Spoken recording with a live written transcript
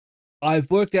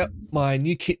I've worked out my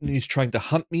new kitten is trying to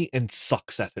hunt me and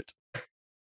sucks at it.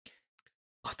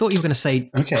 I thought you were going to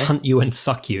say hunt you and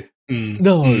suck you.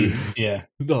 No. Yeah.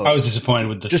 No. I was disappointed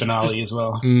with the finale as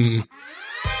well. Welcome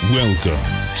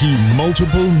to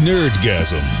Multiple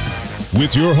Nerdgasm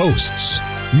with your hosts,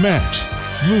 Matt,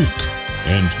 Luke,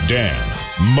 and Dan.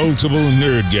 Multiple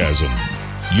Nerdgasm,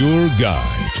 your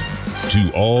guide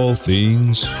to all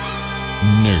things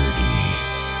nerdy.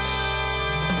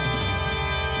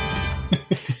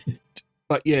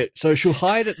 But yeah, so she'll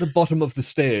hide at the bottom of the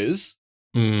stairs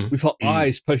with her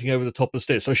eyes poking over the top of the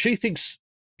stairs. So she thinks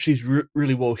she's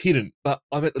really well hidden, but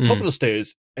I'm at the top of the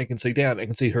stairs and can see down and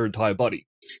can see her entire body.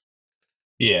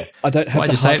 Yeah. I don't have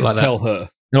to tell her.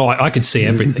 No, I can see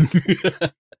everything.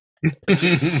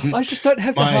 I just don't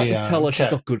have the heart to tell her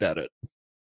she's not good at it.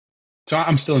 So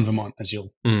I'm still in Vermont, as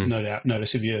you'll no doubt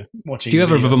notice if you're watching. Do you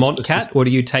have a Vermont cat, or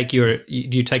do you take your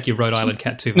Rhode Island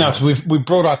cat too? No, so we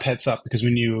brought our pets up because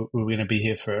we knew we were going to be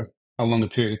here for a longer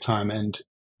period of time. And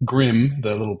Grim,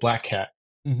 the little black cat,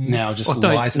 now just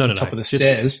lies at the top of the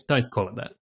stairs. Don't call it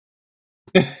that.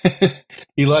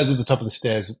 He lies at the top of the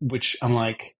stairs, which I'm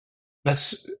like, he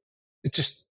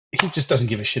just doesn't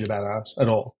give a shit about us at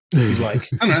all. He's like,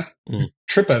 I don't know,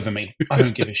 trip over me. I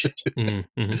don't give a shit. I'm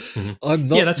not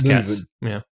that's moving. cats.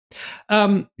 Yeah.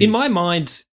 In my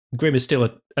mind, Grim is still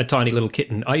a tiny little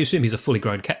kitten. I assume he's a fully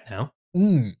grown cat now.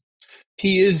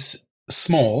 He is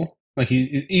small. Like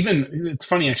it's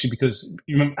funny actually because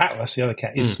you remember Atlas, the other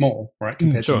cat, is small, right,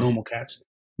 compared to normal cats.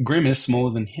 Grim is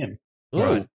smaller than him. Oh.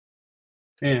 Right.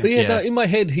 Yeah. But no, in my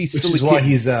head, he's Which still is a why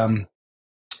kitten.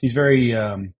 he's very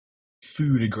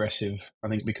food aggressive, I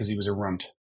think, because he was a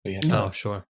runt. So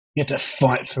sure. He had to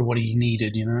fight for what he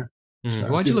needed, you know? So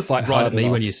why'd you look right at me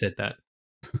when you said that?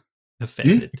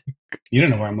 Offended. You don't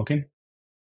know where I'm looking.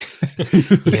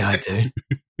 Yeah, I do.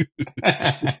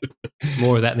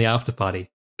 More of that in the after party.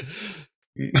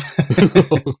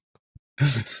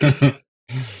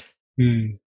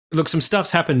 Look, some stuff's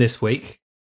happened this week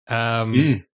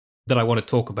that I want to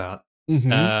talk about.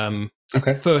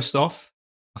 Okay. First off,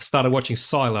 I've started watching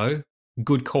Silo.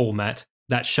 Good call, Matt.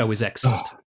 That show is excellent.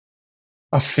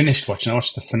 I've finished watching. I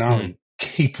watched the finale.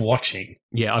 Keep watching.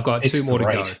 Yeah, I've got two more to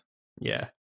go. Yeah.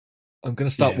 I'm going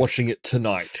to start watching it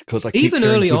tonight because I keep even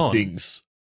hearing early good on things.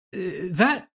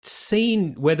 That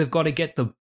scene where they've got to get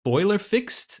the boiler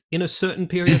fixed in a certain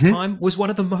period of time was one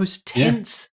of the most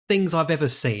tense things I've ever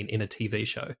seen in a TV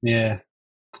show. Yeah.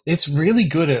 It's really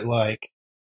good at like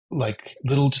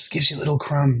just gives you little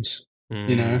crumbs,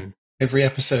 you know? Every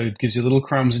episode gives you little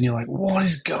crumbs and you're like, what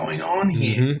is going on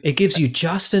here? It gives you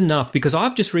just enough because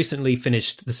I've just recently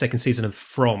finished the second season of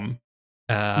From,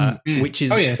 which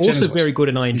is also very good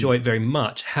and I enjoy it very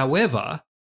much. However,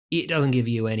 it doesn't give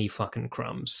you any fucking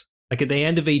crumbs. Like at the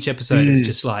end of each episode, it's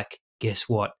just like, guess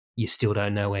what? You still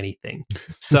don't know anything.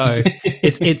 So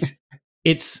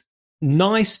it's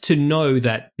nice to know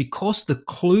that because the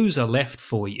clues are left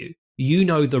for you, you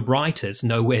know the writers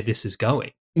know where this is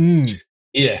going.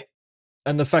 Yeah.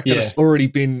 And the fact that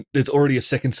there's already a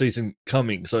second season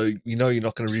coming, so you know you're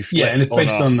not going to reflect. Yeah, and it's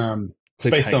based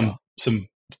on some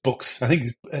books. I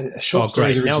think short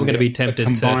stories. Great! Now I'm going to be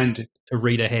tempted to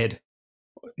read ahead.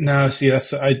 No, see, I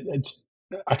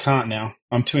can't now.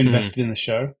 I'm too invested in the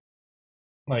show.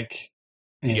 Like,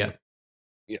 I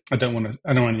don't want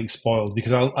anything spoiled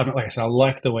because like I said, I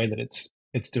like the way that it's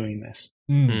doing this.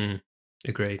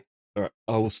 Agreed. All right,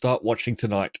 I will start watching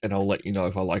tonight, and I'll let you know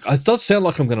if I like it. It does sound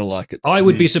like I'm going to like it. I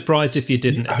would be surprised if you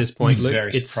didn't at this point, Luke.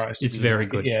 Very surprised. It's very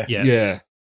good. Yeah.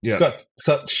 It's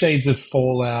got shades of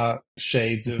Fallout,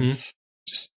 shades of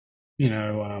just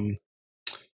it's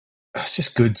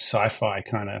just good sci-fi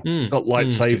kind of. Got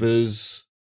lightsabers.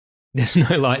 There's no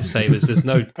lightsabers. There's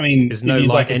no. I mean, there's no light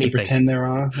like anything. anything. To pretend there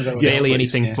are. Barely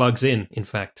anything plugs in. In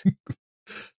fact,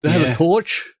 they have a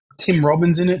torch. Tim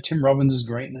Robbins in it. Tim Robbins is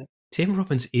great in it. Tim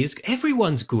Robbins is.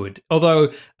 Everyone's good.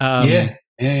 Although,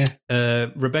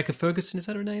 Rebecca Ferguson, is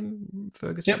that her name?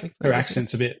 Ferguson. Yep. Her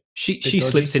accent's a bit. She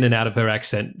slips in and out of her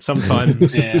accent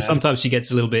sometimes. Sometimes she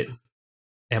gets a little bit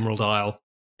Emerald Isle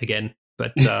again,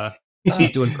 but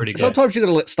she's doing pretty good. Sometimes you got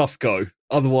to let stuff go,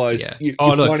 otherwise you're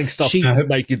finding stuff to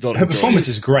make you not. Her performance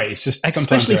is great. It's just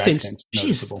especially sometimes since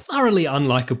she's thoroughly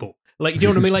unlikable. Like, you know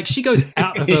what I mean? Like, she goes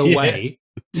out of her way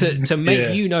to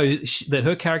make you know that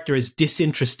her character is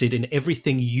disinterested in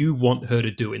everything you want her to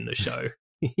do in the show.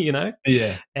 You know?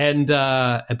 Yeah. And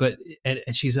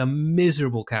she's a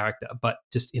miserable character, but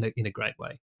just in a great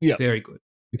way. Yeah. Very good.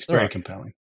 It's very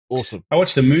compelling. Awesome. I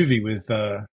watched a movie with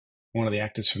one of the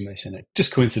actors from this in it,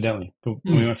 just coincidentally. But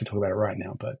we don't have to talk about it right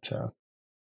now. But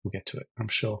we'll get to it, I'm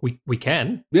sure. We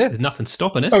can. Yeah. There's nothing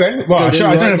stopping us. Okay. Well, I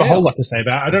don't have a whole lot to say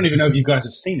about it. I don't even know if you guys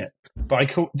have seen it.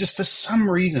 But just for some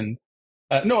reason...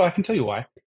 no, I can tell you why.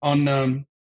 Are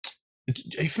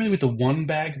you familiar with the one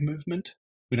bag movement?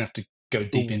 We don't have to go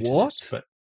deep into this. But,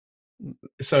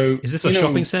 so, is this a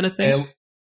shopping center thing?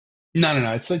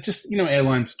 No. It's like just,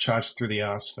 airlines charge through the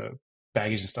arse for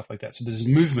baggage and stuff like that. So there's a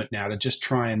movement now to just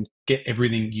try and get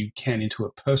everything you can into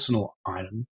a personal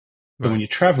item. But when you're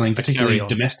traveling, particularly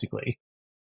domestically,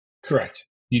 correct,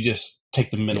 you just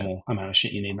take the minimal amount of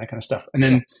shit you need, that kind of stuff. And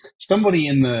then somebody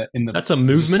in the that's a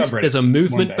movement. There's a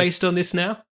movement based on this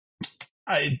now.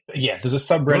 There's a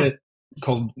subreddit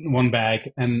called One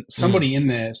Bag, and somebody in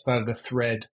there started a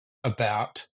thread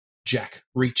about Jack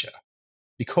Reacher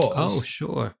because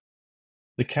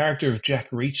the character of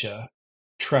Jack Reacher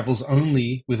travels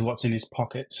only with what's in his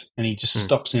pockets, and he just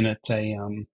stops in at a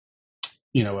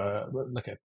like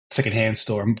a secondhand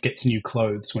store and gets new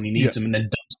clothes when he needs them, and then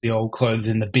dumps the old clothes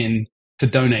in the bin to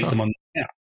donate them on the out.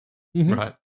 Mm-hmm.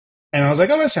 Right. And I was like,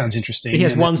 oh, that sounds interesting. He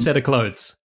has one set of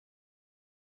clothes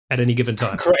at any given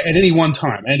time. Correct. At any one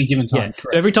time, at any given time. Yeah.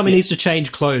 So every time he needs to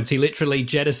change clothes, he literally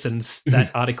jettisons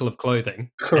that article of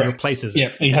clothing and replaces it. Yeah,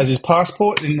 he has his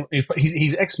passport. And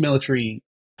he's ex-military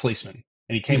policeman,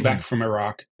 and he came back from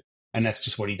Iraq, and that's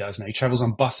just what he does now. He travels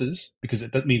on buses because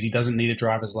that means he doesn't need a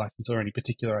driver's license or any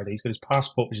particular ID. He's got his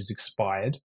passport, which is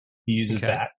expired. He uses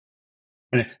that.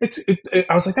 And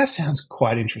I was like, that sounds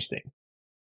quite interesting.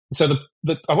 So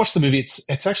I watched the movie.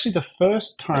 It's actually the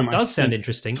first time. It does sound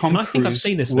interesting. And I think I've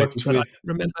seen this movie, but I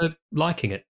remember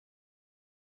liking it.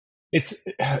 Is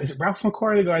it Ralph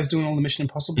McQuarrie, the guy who's doing all the Mission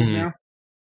Impossibles now?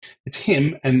 It's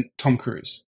him and Tom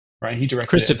Cruise, right? He directed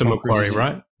Christopher McQuarrie,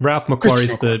 right? Ralph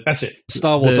McQuarrie's that's it.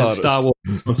 Star Wars artist. Star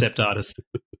Wars concept artist.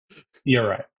 You're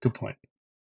right. Good point.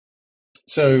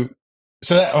 So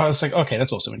that, I was like, okay,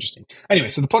 that's also interesting. Anyway,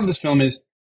 so the plot of this film is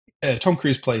Tom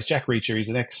Cruise plays Jack Reacher. He's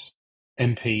an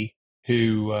ex-MP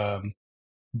who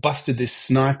busted this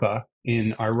sniper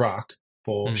in Iraq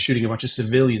for shooting a bunch of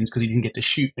civilians because he didn't get to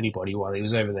shoot anybody while he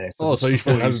was over there. So he just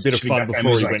wanted to have a bit of fun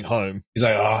before he went home. He's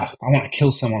like, I want to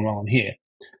kill someone while I'm here.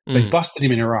 They busted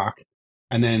him in Iraq,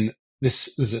 and then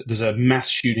there's a mass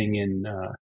shooting in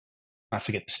I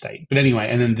forget the state, but anyway,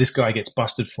 and then this guy gets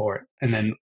busted for it, and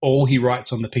then all he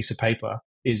writes on the piece of paper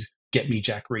is "Get me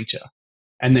Jack Reacher,"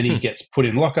 and then he gets put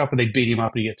in lockup, and they beat him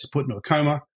up, and he gets put into a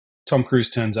coma. Tom Cruise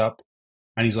turns up,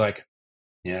 and he's like,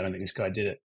 "Yeah, I don't think this guy did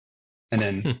it," and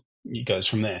then he goes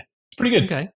from there. It's pretty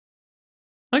good.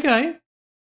 Okay.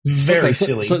 Very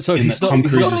silly. So in he's that Tom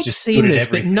Cruise has just seen this,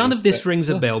 but none of this rings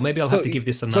a bell. Maybe I'll have to give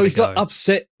this another go. So he's not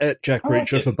upset at Jack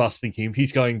Reacher for busting him.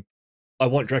 He's going, I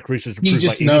want Jack Reacher to prove my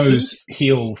innocence. He just knows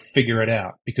he'll figure it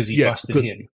out because he busted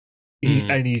him.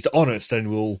 And he's honest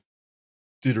and will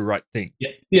do the right thing.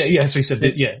 Yeah. So he said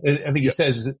that, I think he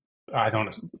says, I don't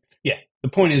know. Yeah. The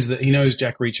point is that he knows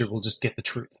Jack Reacher will just get the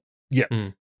truth. Yeah.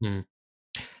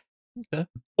 Okay.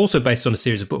 Also based on a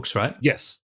series of books, right?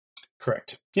 Yes.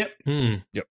 Correct. Yep.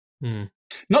 Yep.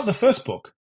 Not the first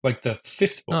book, like the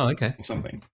fifth book. Oh, okay. Or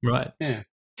something. Right. Yeah.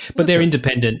 But they're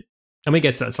independent. I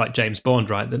guess that's like James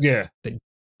Bond, right? That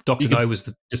Dr. No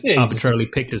was just arbitrarily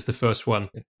picked as the first one.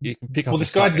 You can pick up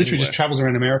this guy literally just travels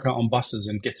around America on buses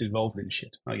and gets involved in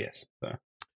shit, I guess.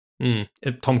 So.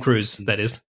 Tom Cruise, that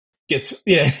is. Gets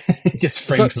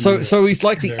framed. So he's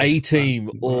like the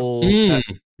A-Team or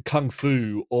Kung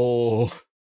Fu or...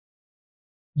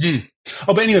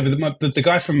 Oh, but anyway, the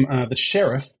guy from the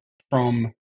sheriff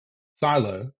from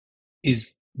Silo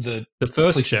is the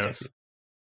first sheriff. Detective.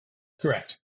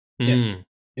 Correct.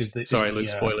 Sorry, Luke.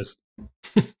 Spoilers.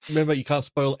 Remember, you can't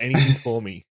spoil anything for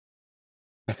me.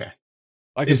 Okay.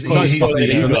 I can spoil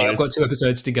anything. I've got 2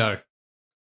 episodes to go.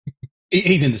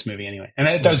 He's in this movie anyway, and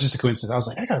that was just a coincidence. I was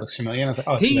like, that guy looks familiar, and I was like,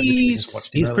 oh,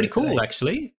 he's pretty cool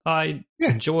actually. I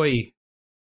enjoy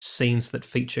scenes that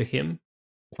feature him.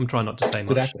 I'm trying not to say much.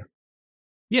 Good actor.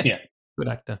 Yeah. Good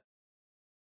actor.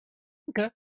 Okay.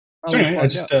 So anyway, I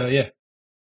just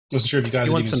wasn't sure if you guys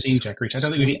had even seen Jack Reacher. I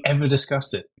don't think we've ever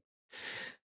discussed it.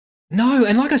 No,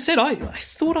 and like I said, I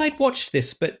thought I'd watched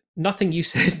this, but nothing you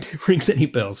said rings any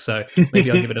bells. So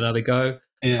maybe I'll give it another go.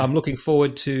 Yeah. I'm looking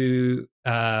forward to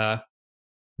the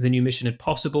new Mission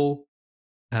Impossible.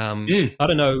 I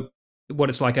don't know what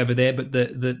it's like over there, but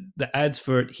the ads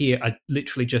for it here are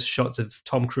literally just shots of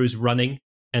Tom Cruise running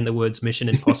and the words Mission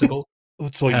Impossible.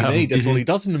 That's all you need. That's all he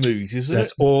does in the movies, isn't it?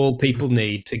 That's all people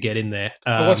need to get in there.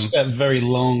 I watched that very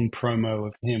long promo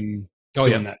of him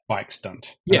doing that bike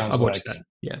stunt. Yeah, I watched that.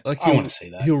 Yeah, I want to see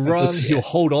that. He'll run. He'll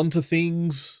hold on to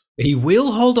things. He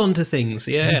will hold on to things.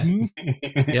 Yeah,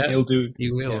 yeah, he'll do. He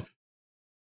will.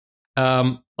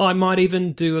 Yeah. I might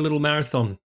even do a little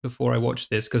marathon before I watch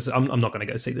this because I'm not going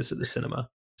to go see this at the cinema.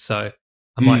 So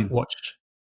I might watch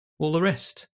all the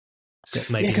rest.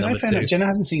 Maybe because I found out Jenna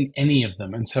hasn't seen any of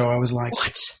them, and so I was like,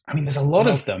 "What?" I mean, there's a lot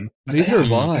of them. Neither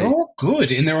have I. They're all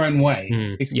good in their own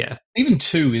way. Yeah, even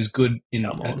 2 is good in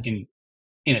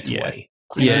its way.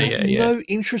 Yeah. No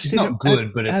interest it's in not it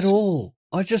good, but it's at all.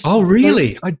 I just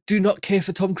really? I do not care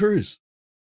for Tom Cruise.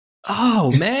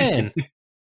 Oh man,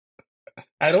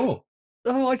 at all.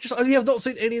 Oh, I have not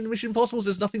seen any of the Mission Impossibles.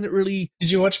 There's nothing that really.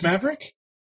 Did you watch Maverick?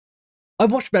 I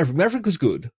watched Maverick. Maverick was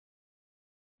good.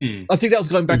 I think that was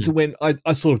going back to when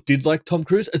I sort of did like Tom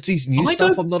Cruise. It's his new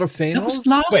stuff I'm not a fan of. That was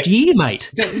last year,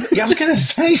 mate. Yeah, I was going to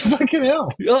say, fucking hell.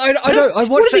 I know. I watched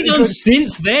what has he done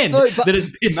since then that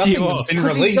has pissed you off?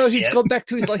 He's gone back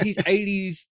to his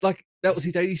 80s, like that was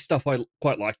his 80s stuff I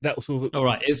quite liked. That was sort of all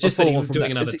right. It's just that he was doing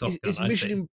another Top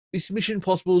Gun. His Mission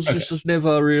Impossible just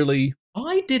never really.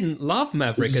 I didn't love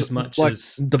Maverick as much like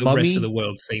as the rest of the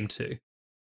world seemed to.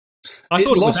 I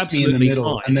thought it was absolutely in the middle,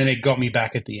 fine. And then it got me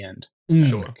back at the end.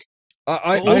 Sure.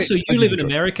 Also, you live in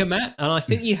America, Matt, and I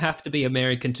think you have to be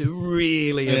American to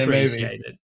really appreciate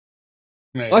it.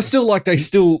 Maybe. I still like they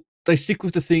stick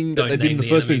with the thing that they did in the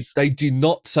first movie. They do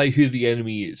not say who the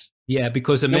enemy is. Yeah,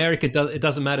 because America it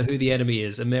doesn't matter who the enemy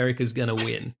is. America's going to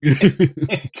win.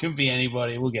 It could be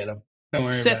anybody. We'll get them. Don't worry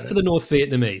Except for the North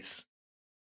Vietnamese.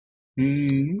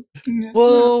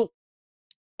 Well,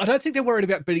 I don't think they're worried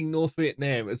about beating North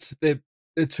Vietnam.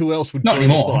 It's who else would not join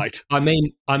anymore. the fight. I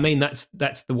mean that's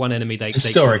the one enemy they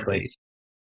historically.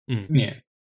 Yeah.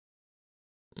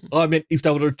 I mean, if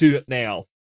they were to do it now.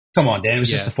 Come on, Dan. It was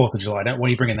just the 4th of July. What are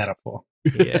you bringing that up for?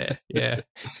 Yeah.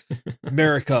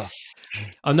 America.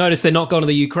 I noticed they're not going to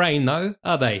the Ukraine though,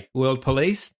 are they? World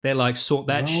Police. They're like, sort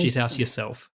that shit out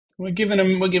yourself. We're giving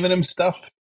them stuff.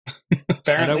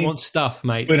 Apparently. I don't want stuff,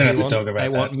 mate. We don't have to talk about that. They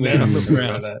want men on the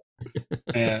ground.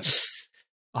 Yeah.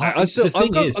 I've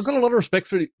got a lot of respect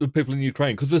for the people in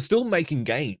Ukraine because they're still making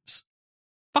games.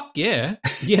 Fuck yeah.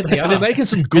 Yeah, they are. They're making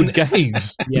some good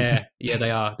games. Yeah,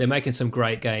 they are. They're making some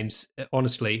great games.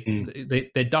 Honestly,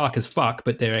 they're dark as fuck,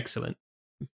 but they're excellent.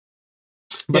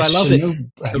 But I love that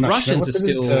the Russians are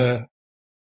still...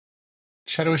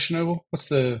 Shadow of Chernobyl? What's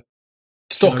the...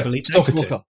 Stalker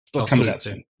 2. Comes out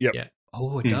soon. Yep. Yeah.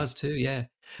 Oh, it does too, yeah.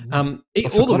 All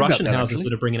the Russian houses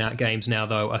that are bringing out games now,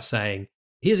 though, are saying,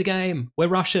 here's a game, we're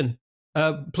Russian.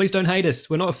 Please don't hate us.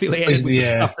 We're not affiliated with the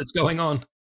stuff that's going on.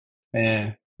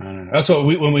 Yeah, I don't know. That's what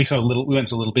we went to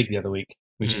Little Big the other week,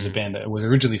 which is a band that was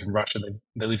originally from Russia.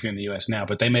 They live here in the US now,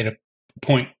 but they made a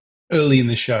point early in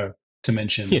the show to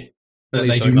mention that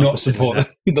they do not support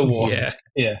the war. Yeah.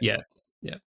 I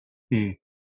mean,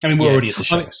 we're already at the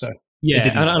show, so. Yeah,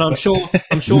 and I'm sure that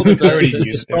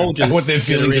the soldiers, what their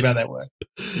feelings about that were.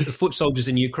 The foot soldiers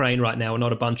in Ukraine right now are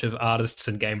not a bunch of artists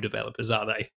and game developers, are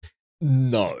they?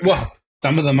 No. Well,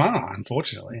 some of them are,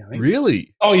 unfortunately. I think.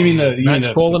 Really? Oh, you mean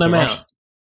the calling them out?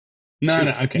 No,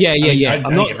 okay. Yeah.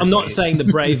 I'm not saying the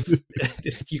brave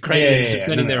Ukrainians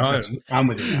defending their home. I'm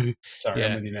with you now. Sorry,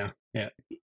 I'm with you now. Yeah.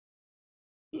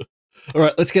 All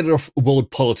right, let's get it off world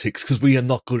politics because we are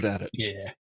not good at it.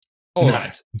 Yeah. All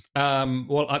right.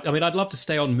 Well, I mean, I'd love to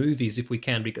stay on movies if we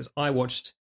can because I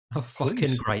watched a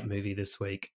fucking great movie this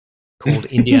week called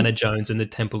Indiana Jones and the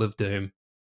Temple of Doom.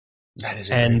 That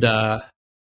is and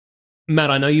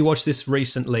Matt, I know you watched this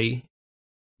recently.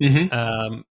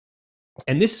 And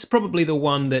this is probably the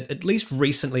one that at least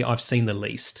recently I've seen the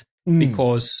least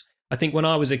because I think when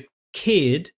I was a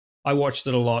kid, I watched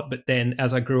it a lot, but then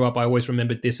as I grew up, I always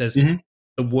remembered this as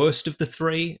the worst of the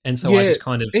three, and so I just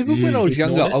kind of even when I was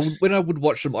younger, when I would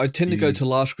watch them, I tend to go to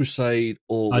Last Crusade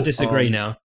or I disagree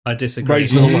now. I disagree.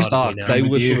 Raiders of the Lost Ark. They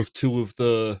were sort of two of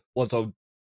the ones I would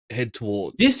head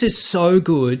toward. This is so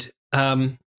good,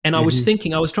 and I was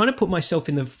thinking, I was trying to put myself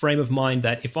in the frame of mind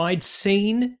that if I'd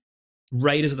seen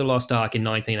Raiders of the Lost Ark in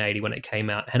 1980 when it came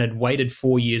out and had waited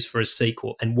 4 years for a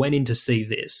sequel and went in to see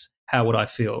this, how would I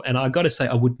feel? And I got to say,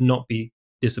 I would not be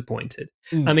disappointed.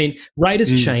 I mean,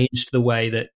 Raiders changed the way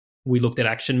that we looked at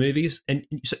action movies, and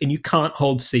you can't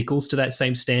hold sequels to that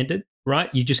same standard,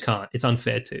 right? You just can't. It's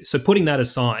unfair to. So putting that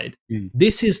aside,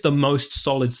 this is the most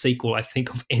solid sequel, I think,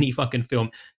 of any fucking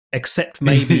film, except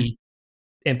maybe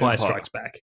Empire Strikes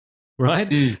Back,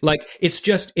 right? Like, it's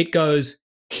just, it goes,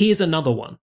 here's another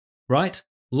one, right?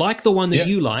 Like the one that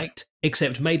you liked,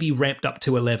 except maybe ramped up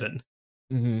to 11.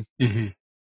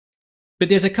 But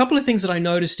there's a couple of things that I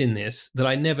noticed in this that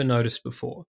I never noticed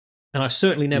before, and I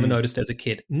certainly never noticed as a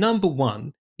kid. Number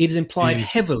one, it is implied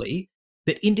heavily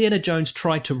that Indiana Jones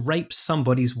tried to rape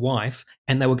somebody's wife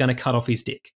and they were going to cut off his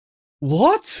dick.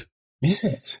 What? Is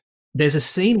it? There's a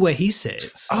scene where he says,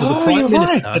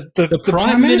 the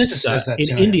Prime Minister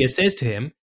in India says to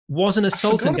him, wasn't a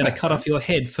sultan going to cut off your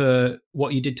head for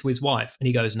what you did to his wife? And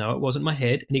he goes, no, it wasn't my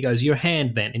head. And he goes, your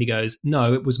hand then? And he goes,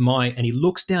 no, it was my. And he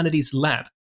looks down at his lap,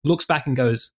 looks back and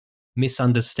goes,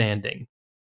 misunderstanding.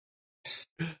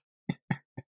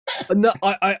 No,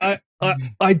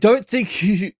 I don't think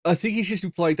I think he's just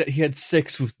implying that he had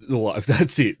sex with the wife.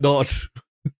 That's it. Not.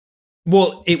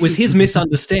 Well, it was his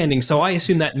misunderstanding, so I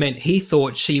assume that meant he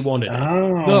thought she wanted it.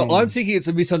 Oh. No, I'm thinking it's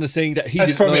a misunderstanding that he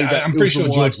didn't know that. I'm pretty sure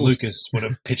George Lucas would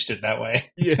have pitched it that way.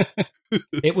 Yeah.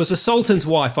 It was a sultan's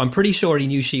wife. I'm pretty sure he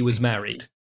knew she was married.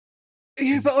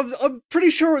 Yeah, but I'm pretty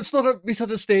sure it's not a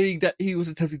misunderstanding that he was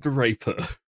attempting to rape her.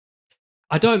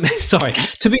 Sorry,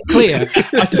 to be clear,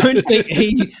 I don't think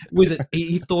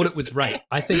he thought it was rape.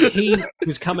 I think he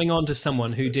was coming on to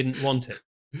someone who didn't want it.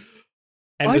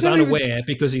 And was unaware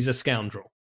because he's a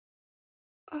scoundrel.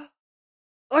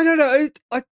 I don't know.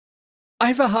 I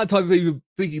have a hard time even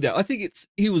thinking that. I think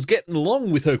he was getting along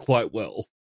with her quite well.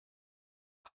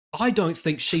 I don't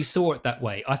think she saw it that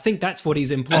way. I think that's what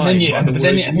he's implying. And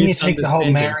then you take the whole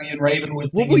Marion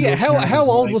Ravenwood thing. Well, yeah, how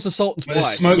old was the Sultan's wife?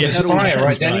 Smoke was fire,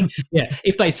 right, Danny? Yeah,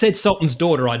 if they said Sultan's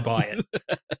daughter, I'd buy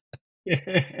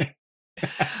it.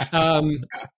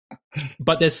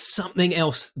 But there's something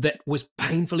else that was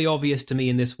painfully obvious to me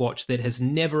in this watch that has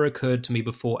never occurred to me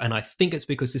before, and I think it's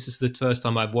because this is the first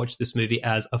time I've watched this movie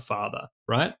as a father,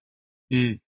 right?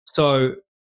 So,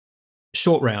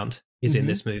 Short Round is in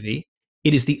this movie.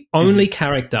 It is the only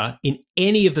character in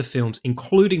any of the films,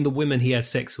 including the women he has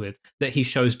sex with, that he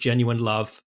shows genuine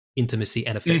love, intimacy,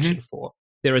 and affection for.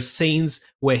 There are scenes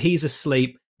where he's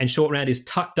asleep and Short Round is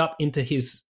tucked up into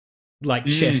his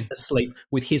chest asleep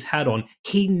with his hat on.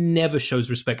 He never shows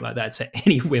respect like that to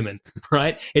any women,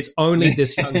 right? It's only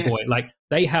this young boy. Like,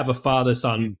 they have a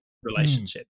father-son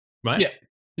relationship, right?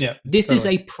 Yeah. This is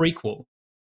a prequel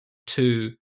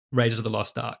to Raiders of the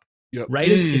Lost Ark. Yep.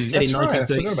 Raiders is set in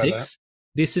 1936.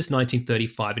 This is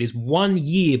 1935. It is 1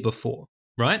 year before,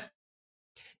 right?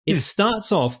 It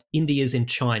starts off, India's in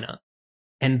China,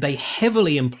 and they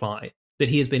heavily imply that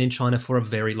he has been in China for a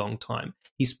very long time.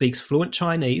 He speaks fluent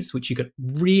Chinese, which you could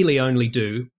really only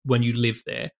do when you live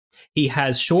there. He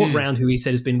has Short Round, who he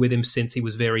said has been with him since he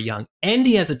was very young. And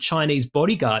he has a Chinese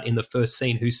bodyguard in the first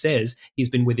scene who says he's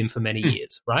been with him for many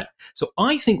years, right? So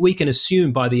I think we can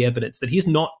assume by the evidence that he's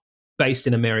not based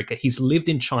in America. He's lived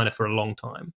in China for a long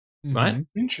time, right?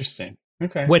 Interesting.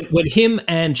 Okay. When him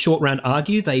and Short Round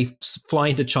argue, they fly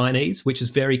into Chinese, which is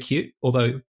very cute,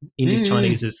 although Indy's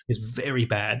Chinese is very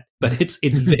bad, but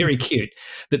it's very cute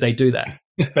that they do that.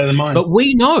 Better than mine. But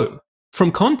we know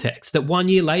from context that 1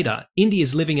 year later, Indy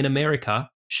is living in America,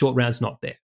 Short Round's not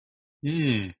there.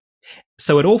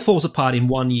 So it all falls apart in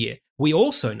 1 year. We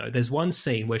also know there's one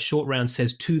scene where Short Round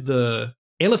says to the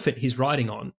elephant he's riding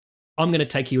on, I'm going to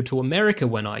take you to America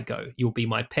when I go. You'll be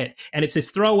my pet. And it's this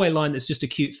throwaway line that's just a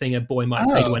cute thing a boy might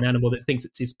say to an animal that thinks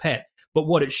it's his pet. But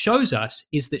what it shows us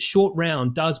is that Short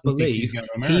Round does believe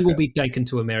he will be taken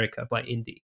to America by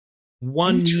Indy.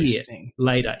 1 year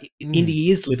later, Indy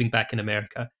is living back in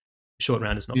America. Short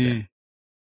Round is not there.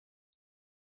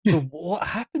 So what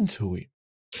happened to him?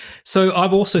 So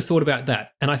I've also thought about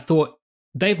that. And I thought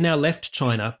they've now left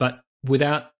China, but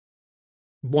without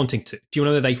wanting to. Do you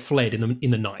know that they fled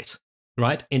in the night,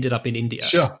 right? Ended up in India.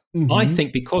 Sure. I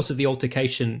think because of the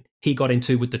altercation he got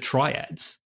into with the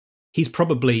triads, he's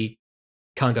probably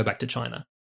can't go back to China.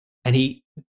 And he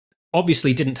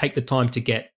obviously didn't take the time to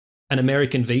get an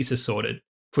American visa sorted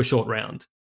for Short Round.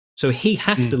 So he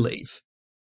has to leave.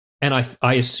 And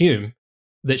I assume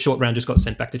that Short Round just got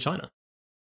sent back to China.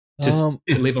 To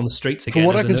live on the streets again. From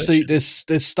what I can see,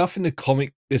 there's stuff in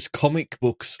there's comic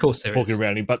books of course there talking is.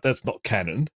 around him, but that's not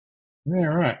canon. Yeah,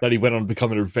 right. That he went on to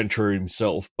become an adventurer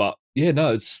himself. But yeah,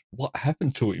 no, it's what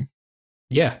happened to him.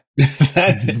 Yeah.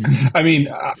 I mean,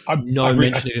 I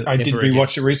did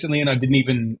rewatch it recently and I didn't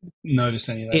even notice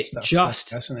any of that stuff. It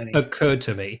just occurred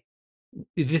to me.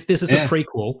 This is a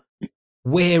prequel.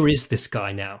 Where is this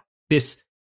guy now? This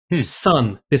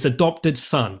son, this adopted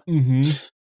son.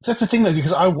 So that's the thing, though,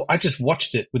 because I just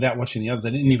watched it without watching the others.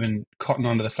 I didn't even cotton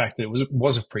on to the fact that it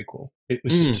was a prequel. It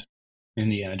was just an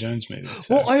Indiana Jones movie.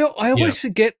 So. Well, I always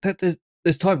forget that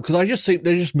there's time, because I just think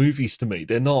they're just movies to me.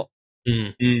 They're not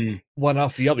one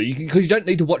after the other. Because you don't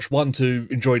need to watch one to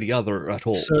enjoy the other at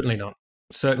all. Certainly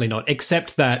not.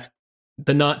 Except that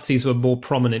the Nazis were more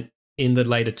prominent in the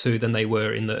later two than they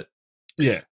were in the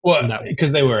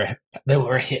because they were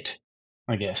a hit,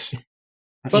 I guess.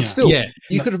 But still,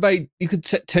 you could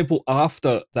set Temple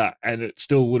after that, and it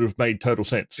still would have made total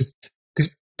sense.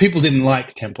 Because people didn't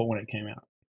like Temple when it came out.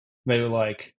 They were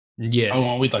like, "Oh,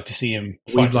 well, we'd like to see him.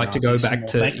 We'd like to go back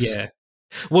to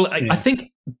Well, I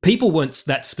think people weren't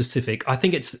that specific. I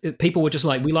think people were just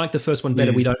like, we like the first one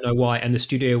better, we don't know why. And the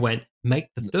studio went, make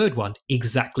the third one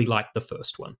exactly like the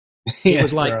first one. It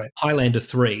was like Highlander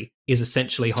 3 is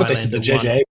essentially Highlander 1,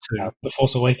 2. The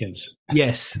Force Awakens.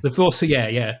 Yes, the Force,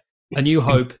 yeah. A New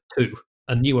Hope 2,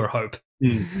 A Newer Hope.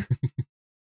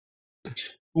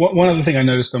 One other thing I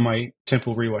noticed on my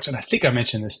Temple rewatch, and I think I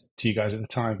mentioned this to you guys at the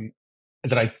time,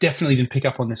 that I definitely didn't pick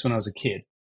up on this when I was a kid,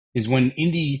 is when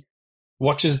Indy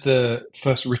watches the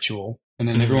first ritual and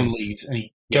then everyone leaves and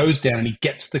he goes down and he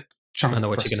gets the chunk. I know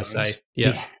what you're going to say.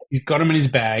 Yeah. He's got him in his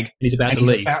bag. And he's about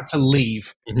to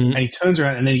leave. And he turns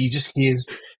around and then he just hears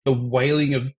the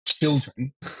wailing of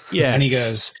children. Yeah. And he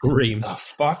goes, screams. "Oh,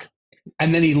 fuck."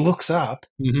 And then he looks up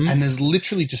and there's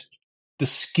literally just the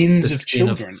skins of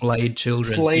children. Flayed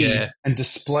children. And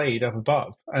displayed up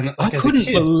above. And I couldn't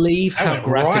believe how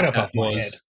graphic that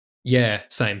was. Yeah,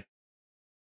 same.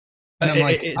 And I'm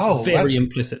like, it's very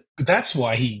implicit. That's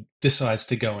why he decides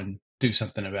to go and do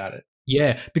something about it.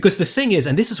 Yeah, because the thing is,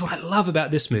 and this is what I love about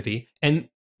this movie, and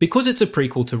because it's a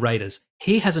prequel to Raiders,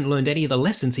 he hasn't learned any of the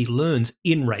lessons he learns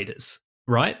in Raiders,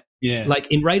 right? Yeah.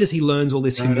 Like in Raiders, he learns all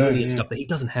this humility and stuff that he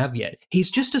doesn't have yet. He's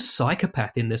just a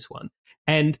psychopath in this one.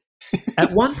 And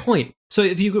at one point, so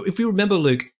if you remember,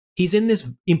 Luke, he's in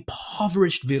this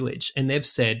impoverished village, and they've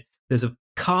said there's a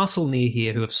castle near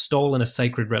here who have stolen a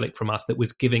sacred relic from us that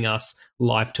was giving us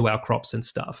life to our crops and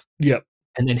stuff. Yep.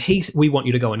 And then we want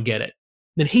you to go and get it.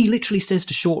 Then he literally says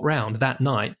to Short Round that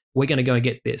night, we're going to go and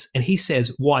get this. And he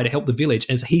says, why? To help the village.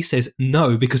 And he says,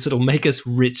 no, because it'll make us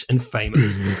rich and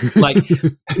famous. Like,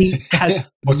 he has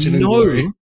fortune and glory.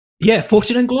 Yeah,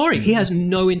 fortune and glory. He has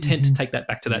no intent to take that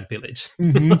back to that village.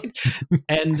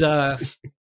 And,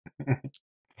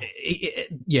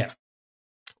 yeah.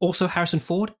 Also, Harrison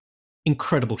Ford,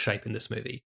 incredible shape in this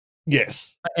movie.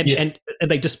 Yes. And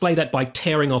they display that by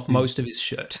tearing off most of his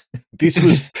shirt. This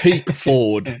was peak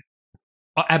Ford.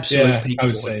 Absolutely peak I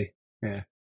would Ford. say, But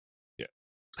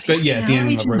at the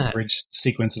end of the rope bridge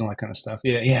sequence and all that kind of stuff.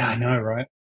 Yeah, I know, right?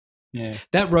 Yeah.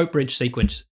 That rope bridge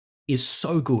sequence is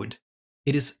so good.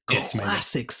 It is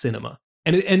classic cinema.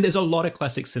 And there's a lot of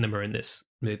classic cinema in this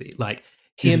movie. Like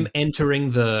him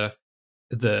entering the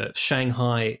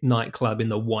Shanghai nightclub in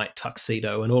the white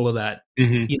tuxedo and all of that.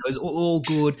 You know, it's all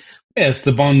good. Yeah, it's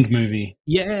the Bond movie.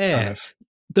 Yeah. Kind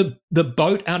of. The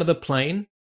boat out of the plane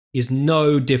is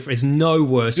no different. It's no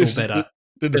worse or better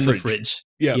than the fridge.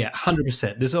 Yeah,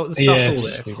 100%. The stuff's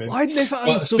all there. I never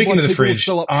understood why people were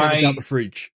so upset about the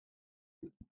fridge.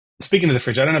 Speaking of the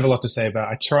fridge, I don't have a lot to say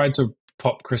about it. I tried to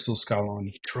pop Crystal Skull on.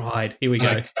 You tried. Here we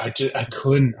go. I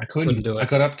couldn't. Do it. I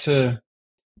got up to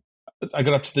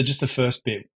just the first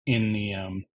bit in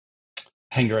the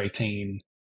Hangar 18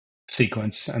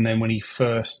 sequence, and then when he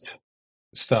first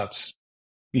starts,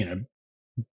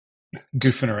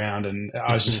 goofing around, and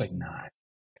I was just like, nah.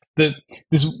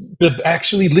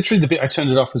 Literally the bit I turned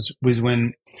it off was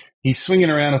when he's swinging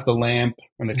around off the lamp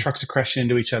and the trucks are crashing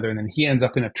into each other, and then he ends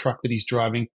up in a truck that he's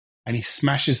driving and he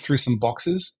smashes through some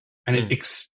boxes and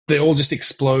they all just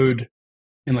explode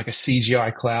in like a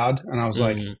CGI cloud, and I was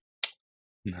like,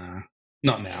 nah,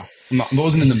 not now. I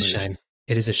wasn't in the mood. Shame.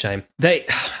 It is a shame.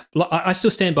 I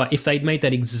still stand by, if they'd made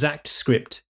that exact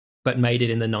script but made it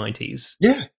in the 90s.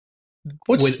 Yeah.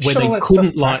 Where they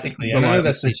couldn't like I know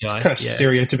that's a kind of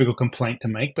stereotypical complaint to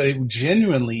make, but it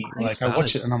genuinely, like, I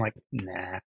watch it and I'm like,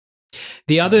 nah.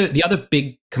 The other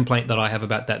big complaint that I have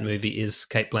about that movie is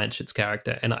Cate Blanchett's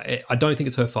character, and I don't think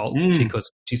it's her fault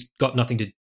because she's got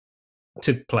nothing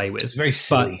to play with. It's very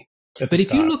silly. But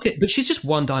if you look but she's just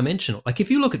one-dimensional. Like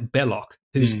if you look at Belloc,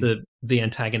 who's the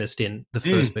antagonist in the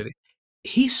first movie,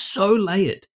 he's so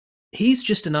layered. He's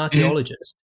just an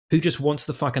archaeologist who just wants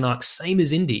the fucking Ark, same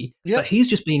as Indy, but he's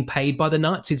just being paid by the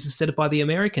Nazis instead of by the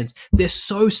Americans. They're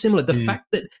so similar. The fact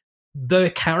that the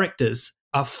characters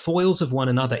are foils of one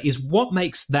another is what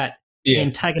makes that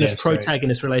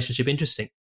antagonist-protagonist relationship interesting.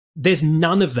 There's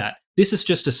none of that. This is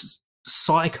just a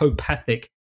psychopathic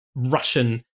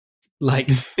Russian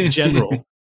general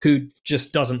who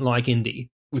just doesn't like Indy.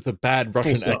 With a bad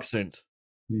Russian accent.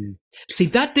 See,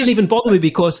 that didn't even bother me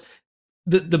because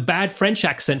the bad French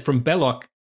accent from Belloc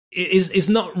is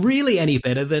not really any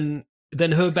better than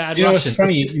her bad Russian. It's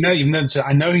funny.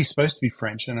 I know he's supposed to be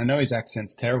French, and I know his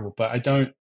accent's terrible, but I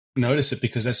don't notice it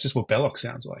because that's just what Belloc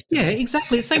sounds like. Yeah,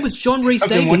 exactly. The same with John Rhys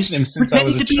Davies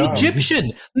pretending to be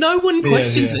Egyptian. No one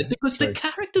questions it because the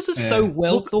characters are so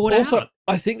well thought out.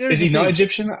 I think is he not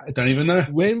Egyptian? I don't even know.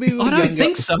 I don't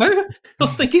think so. I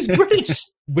think he's British.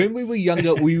 When we were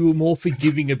younger, we were more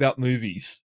forgiving about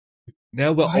movies.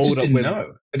 Now we're older. I just didn't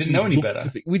know. I didn't know any better.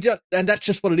 We don't, and that's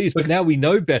just what it is. But now we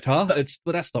know better. But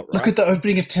that's not right. Look at the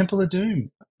opening of Temple of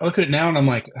Doom. I look at it now and I'm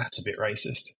like, that's a bit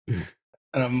racist.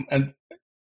 and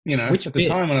you know, Which at the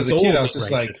time when I was a kid, I was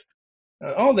just like,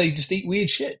 oh, they just eat weird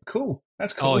shit. Cool.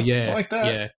 That's cool. Oh, yeah. I like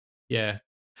that. Yeah.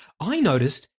 I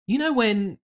noticed, you know,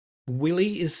 when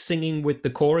Willie is singing with the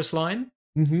chorus line,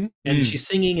 and she's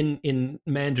singing in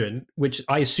Mandarin, which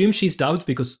I assume she's dubbed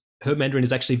because her Mandarin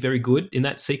is actually very good in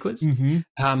that sequence.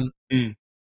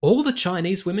 All the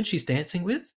Chinese women she's dancing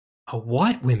with are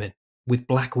white women with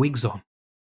black wigs on.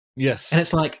 Yes. And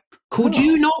it's like, could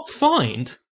you not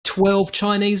find 12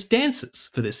 Chinese dancers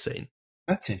for this scene?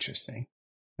 That's interesting.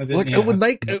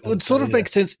 It would sort of make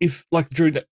sense if, like,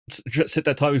 during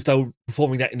that time, if they were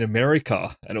performing that in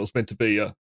America and it was meant to be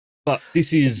but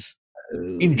this is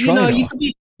in China. You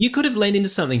know, you could have leaned into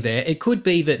something there. It could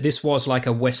be that this was like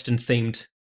a Western themed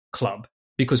club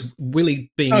because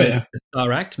Willie being the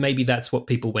star act, maybe that's what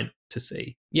people went to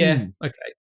see. Yeah, okay.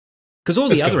 Because all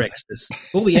the other extras,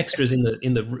 all the extras in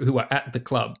the who are at the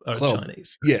club are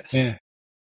Chinese. Yes. Yeah.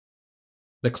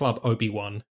 The club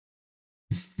Obi-Wan.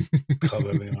 Club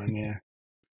Obi-Wan, yeah.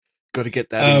 Got to get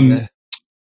that in there.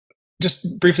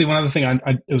 Just briefly, one other thing.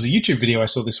 It was a YouTube video I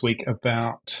saw this week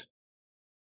about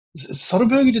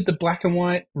Soderbergh did the black and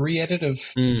white re-edit of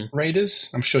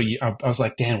Raiders. I'm sure I was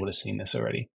like, Dan would have seen this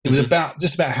already. It was about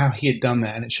how he had done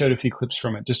that, and it showed a few clips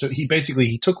from it.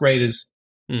 He took Raiders,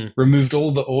 removed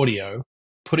all the audio,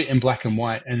 put it in black and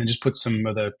white, and then just put some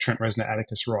of the Trent Reznor,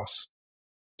 Atticus Ross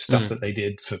stuff that they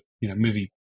did for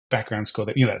movie background score.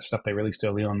 That stuff they released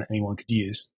early on that anyone could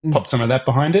use. Popped some of that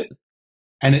behind it,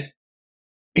 and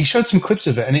he showed some clips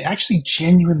of it, and it actually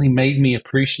genuinely made me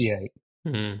appreciate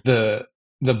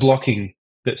the blocking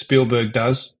that Spielberg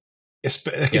does,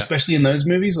 especially in those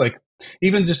movies. Like,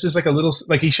 even just as like a little,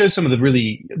 like, he showed some of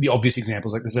the obvious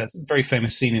examples. Like, there's that very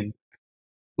famous scene in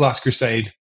Last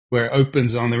Crusade where it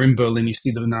opens on, they're in Berlin, you see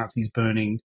the Nazis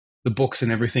burning the books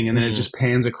and everything, and then it just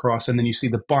pans across, and then you see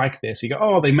the bike there. So you go,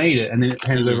 oh, they made it. And then it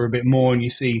pans over a bit more, and you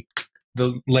see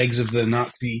the legs of the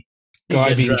Nazi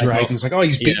guy being dragged. And it's like, oh,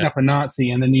 he's beating up a Nazi.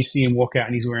 And then you see him walk out,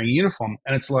 and he's wearing a uniform.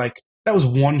 And it's like, that was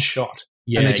one shot.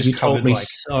 Yeah, and they just you told covered me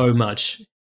so much.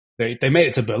 They made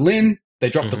it to Berlin. They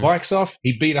dropped the bikes off.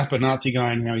 He beat up a Nazi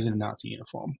guy, and now he's in a Nazi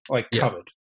uniform, covered.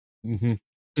 But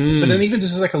then even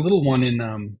just like a little one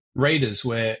in Raiders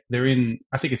where they're in,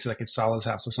 I think it's like at Sala's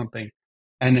house or something,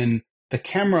 and then the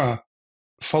camera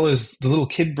follows the little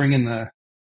kid bringing the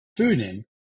food in.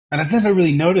 And I've never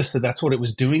really noticed that that's what it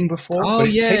was doing before. Oh, but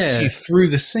it takes you through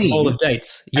the scene. All of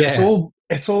dates. Yeah. And it's all,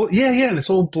 and it's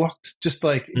all blocked. Just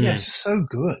like, it's just so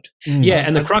good. Yeah,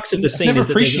 and the crux of the scene is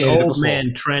that there's an old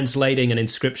man translating an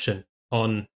inscription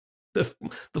on the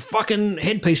fucking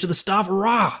headpiece of the Star of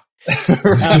Ra.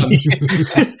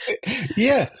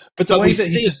 Yeah, but the way that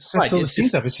he just sets all the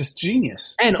scenes up, it's just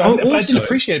genius. And I didn't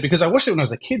appreciate it because I watched it when I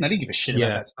was a kid, and I didn't give a shit about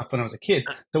that stuff when I was a kid.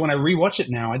 So when I rewatch it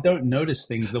now, I don't notice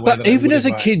things the way that even as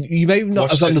a kid, you may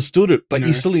not have understood it, but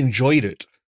you still enjoyed it.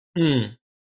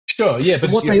 Sure, yeah,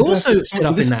 but what they also set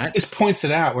up in that is points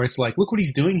it out where it's like, look what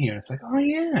he's doing here. It's like, oh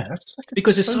yeah, that's like,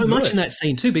 because there's so much in that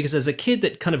scene too. Because there's a kid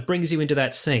that kind of brings you into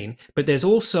that scene, but there's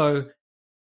also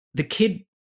the kid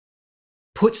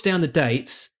puts down the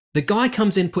dates. The guy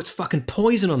comes in, puts fucking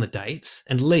poison on the dates,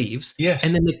 and leaves. Yes,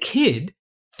 and then the kid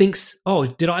thinks, "Oh,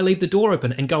 did I leave the door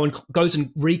open?" and goes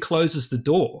and recloses the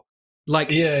door. Like,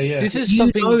 this is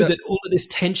something that all of this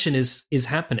tension is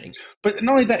happening. But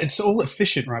not only that, it's all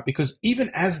efficient, right? Because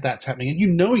even as that's happening,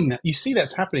 and knowing that, you see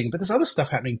that's happening, but there's other stuff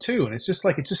happening too, and it's just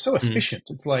so efficient.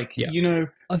 It's like,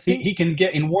 I think he can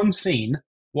get in one scene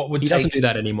what would he doesn't do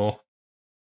that anymore.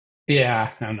 Yeah,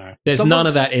 no. There's none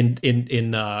of that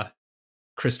in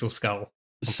Crystal Skull.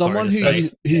 Someone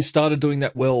who started doing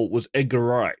that well was Edgar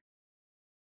Wright.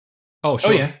 Oh,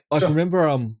 sure. Oh, yeah. I can remember,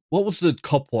 what was the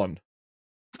cop one?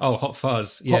 Oh, Hot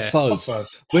Fuzz. Yeah. Hot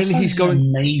Fuzz. When he's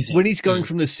going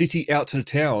from the city out to the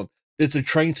town, there's a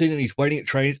train scene and he's waiting at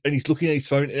trains and he's looking at his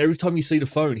phone, and every time you see the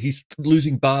phone, he's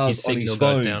losing bars on his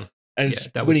phone. Down. And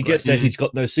when he gets there, he's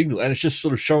got no signal. And it's just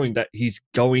sort of showing that he's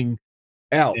going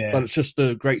out, but it's just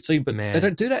a great scene. But they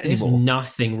don't do that anymore. There's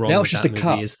nothing wrong with that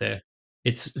movie, is there?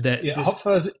 It's that Hot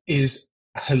Fuzz is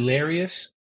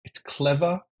hilarious. It's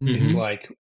clever. It's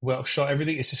like well shot.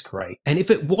 Everything. It's just great. And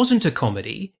if it wasn't a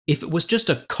comedy, if it was just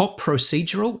a cop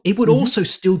procedural, it would also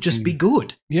still just be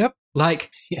good. Yep.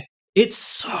 Like it's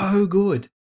so good.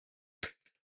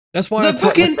 That's why the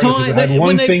fucking time that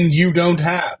one thing you don't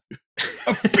have.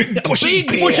 A big bushy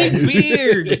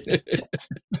beard.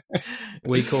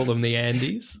 We call them the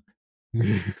Andes.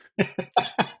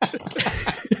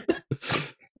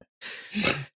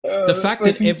 The fact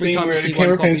that every time you see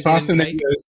one copy past him,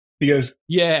 he goes,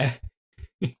 yeah.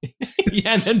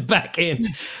 Yeah, and then back in.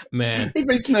 Man. It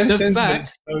makes no sense, but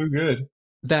it's so good.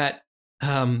 That,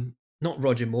 not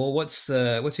Roger Moore, what's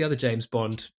the other James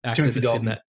Bond actor Timothy that's Dalton. in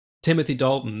that? Timothy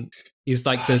Dalton is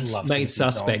like the main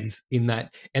suspect in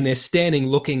that. And they're standing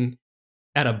looking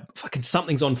at a fucking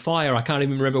something's on fire. I can't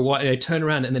even remember what. They turn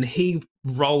around and then he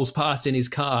rolls past in his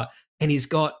car and he's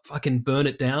got fucking Burn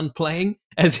It Down playing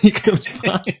as he comes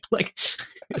past. Like,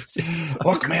 it's just so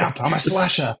lock me up. I'm a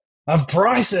slasher of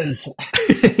prices.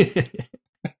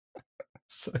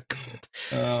 So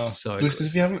good. So listeners,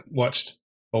 if you haven't watched,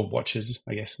 or watches,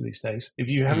 I guess these days, if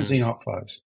you haven't seen Hot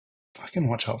Fuzz, fucking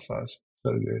watch Hot Fuzz.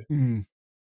 So good.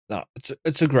 No,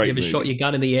 it's a great. You ever movie. shot your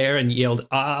gun in the air and yelled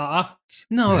 "ah"?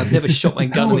 No, I've never shot my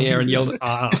gun in the air and yelled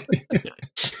 "ah."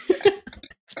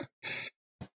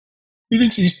 He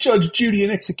thinks he's Judge Judy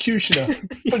and executioner,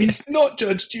 but he's not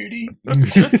Judge Judy.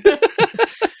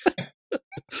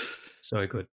 So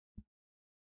good.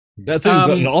 That's got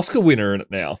an Oscar winner in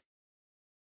it now.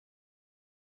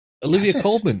 Olivia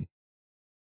Colman.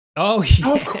 Oh, yes.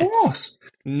 Of course.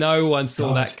 No one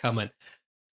saw that coming.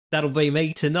 That'll be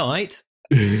me tonight.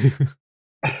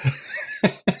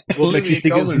 What makes you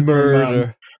think it's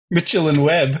murder? Mitchell and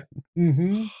Webb.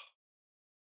 Mm-hmm.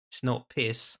 It's not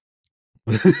piss.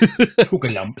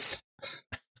 Lumps.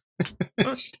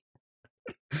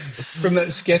 From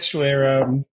that sketch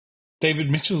where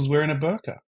David Mitchell's wearing a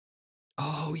burqa.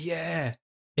 Oh, yeah.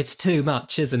 It's too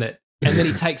much, isn't it? And then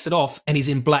he takes it off and he's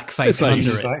in blackface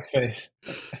under it. Blackface.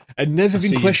 And never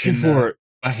been questioned for it.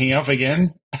 Backing up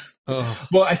again. Oh.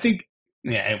 Well, I think,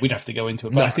 we'd have to go into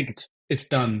it, but I think it's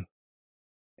done,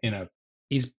 He's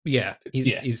He's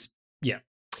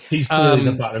clearly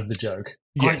the butt of the joke.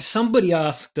 Yes. Somebody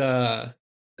asked Dan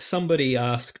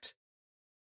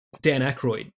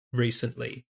Aykroyd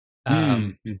recently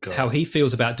how he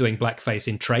feels about doing blackface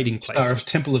in Trading Places. Star of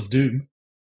Temple of Doom.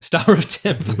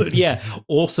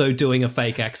 Also doing a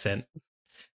fake accent.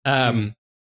 How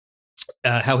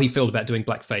he felt about doing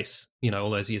blackface, all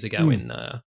those years ago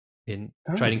in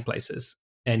Trading Places.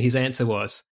 And his answer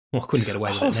was, well, I couldn't get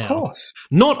away with it now. Of course.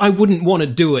 Not I wouldn't want to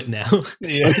do it now.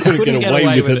 Yeah, I couldn't get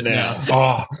away with it now.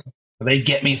 Oh, they'd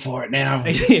get me for it now.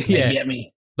 They'd get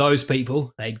me. Those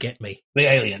people, they'd get me. The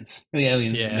aliens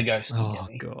and the ghosts. Oh,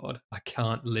 God. I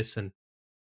can't listen.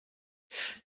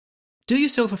 Do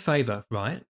yourself a favor,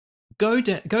 right? Go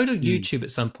to YouTube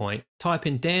at some point, type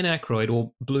in Dan Aykroyd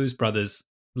or Blues Brothers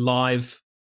live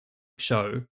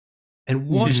show and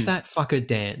watch that fucker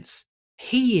dance.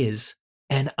 He is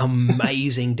an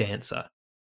amazing dancer.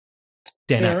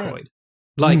 Dan Aykroyd.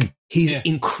 Like, he's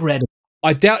incredible.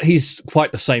 I doubt he's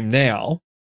quite the same now.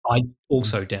 I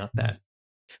also doubt that.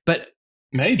 But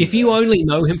maybe if you only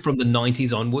know him from the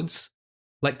 90s onwards,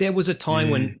 like there was a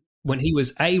time when he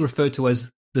was referred to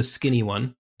as the skinny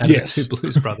one out of the two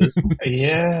Blues Brothers.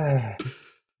 Yeah.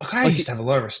 Look, I used to have a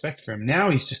lot of respect for him.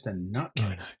 Now he's just a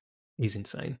nutcase. He's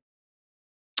insane.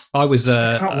 I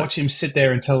can't watch him sit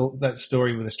there and tell that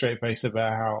story with a straight face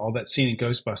about how that scene in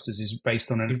Ghostbusters is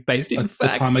based on the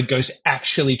time a ghost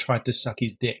actually tried to suck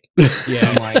his dick.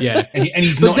 Yeah, and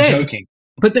he's not joking.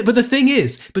 But the thing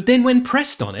is, then when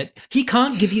pressed on it, he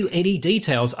can't give you any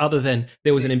details other than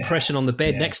there was an impression on the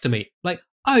bed next to me. Like,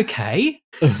 okay.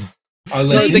 So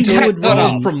you would run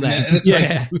up from that.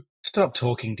 Like, stop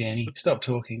talking, Danny. Stop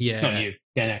talking. Yeah. Not you,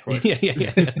 Dan Aykroyd.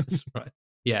 Yeah. That's right.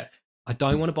 Yeah. I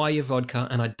don't want to buy your vodka,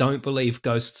 and I don't believe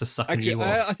ghosts are sucking you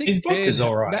off. I think his vodka's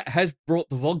all right. Matt has brought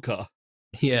the vodka.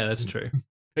 Yeah, that's true.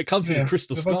 It comes in a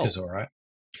crystal skull. Vodka's all right.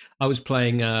 I was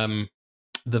playing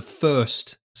the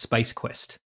first Space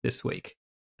Quest this week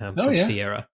from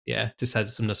Sierra. Yeah, just had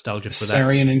some nostalgia for that.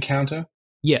 Sarian Encounter?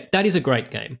 Yeah, that is a great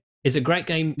game. It's a great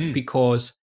game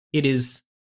because it is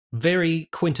very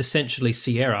quintessentially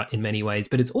Sierra in many ways,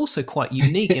 but it's also quite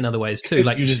unique in other ways too.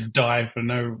 Like you just die for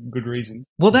no good reason.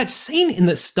 Well, that scene in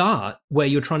the start where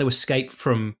you're trying to escape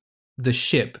from the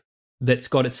ship that's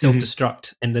got its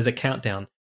self-destruct and there's a countdown.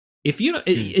 If you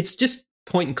it's just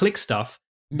point and click stuff,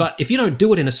 but if you don't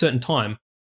do it in a certain time,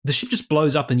 the ship just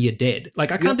blows up and you're dead.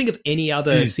 Like I can't think of any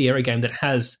other Sierra game that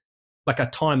has like a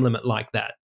time limit like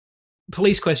that.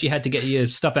 Police Quest, you had to get your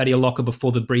stuff out of your locker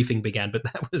before the briefing began, but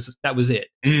that was it.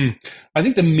 I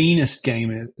think the meanest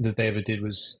game that they ever did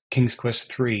was King's Quest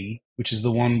 3, which is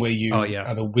the one where you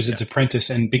are the wizard's apprentice,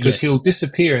 and because he'll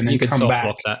disappear and then come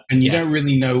back, and you don't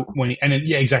really know when.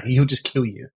 Exactly, he'll just kill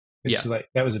you. It's like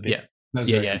that was a bit. That was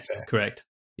very unfair. Correct.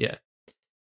 Yeah.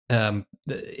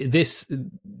 This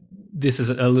is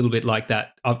a little bit like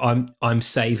that. I'm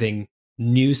saving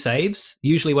new saves.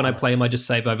 Usually when I play them, I just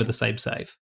save over the same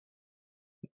save.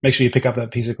 Make sure you pick up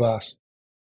that piece of glass.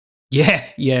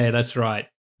 Yeah, that's right.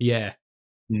 Yeah.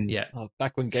 Yeah.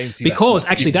 Back when games... Because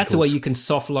actually that's the way you can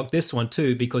soft lock this one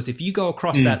too, because if you go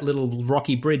across that little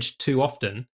rocky bridge too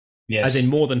often, as in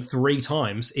more than 3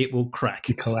 times, it will crack.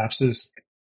 It collapses.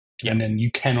 Yep. And then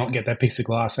you cannot get that piece of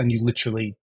glass and you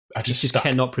literally are just stuck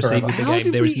cannot proceed with the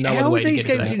game. There is no other way to get to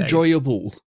that game. How are these games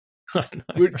enjoyable?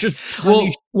 We're just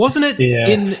wasn't it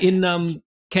in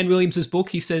Ken Williams' book,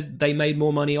 he says they made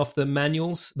more money off the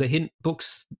manuals, the hint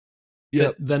books,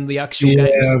 than the actual games.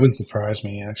 Yeah, it wouldn't surprise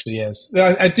me, actually, yes.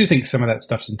 I do think some of that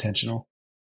stuff's intentional.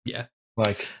 Yeah.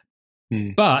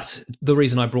 But the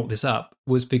reason I brought this up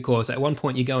was because at one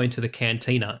point you go into the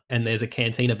cantina and there's a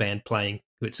cantina band playing.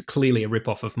 It's clearly a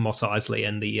rip-off of Mos Eisley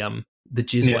and the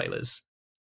Jizz Whalers.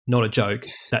 Not a joke.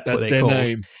 That's what they're called.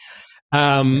 Name.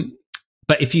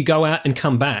 But if you go out and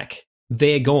come back,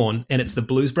 they're gone, and it's the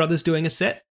Blues Brothers doing a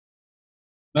set.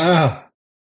 Ah,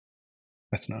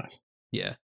 that's nice.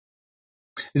 Yeah.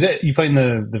 Is that you playing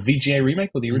the VGA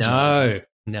remake or the original?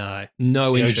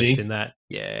 No interest in that.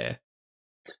 Yeah.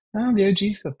 Oh, the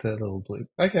OG's got the little blue.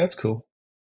 Okay, that's cool.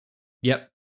 Yep.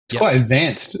 It's quite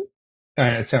advanced.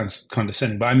 It sounds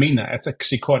condescending, but I mean that. It's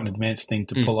actually quite an advanced thing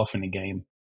to pull off in a game.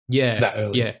 Yeah. That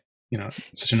early. Yeah. You know,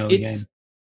 such an early game.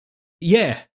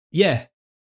 Yeah.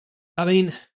 I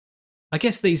mean, I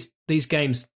guess these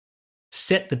games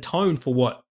set the tone for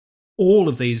what all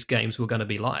of these games were going to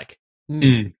be like.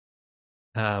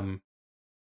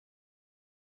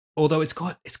 Although it's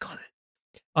got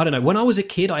I don't know. When I was a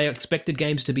kid, I expected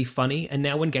games to be funny, and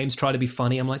now when games try to be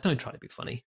funny, I'm like, don't try to be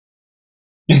funny.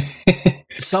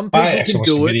 Some people can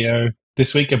do it. Video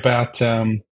this week about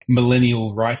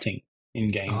millennial writing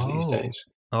in games these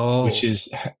days, which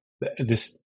is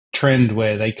this trend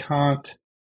where they can't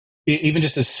even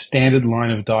just a standard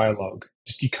line of dialogue.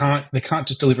 They can't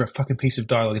just deliver a fucking piece of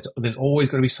dialogue. There's always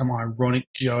got to be some ironic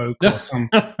joke or some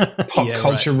pop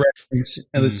culture reference,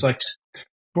 and it's like just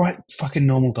write fucking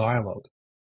normal dialogue.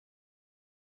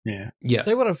 Yeah. That's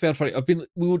what I found funny.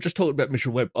 We were just talking about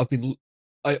Mitchell Webb.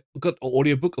 I got an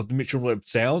audiobook of the Mitchell Webb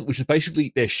Sound, which is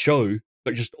basically their show,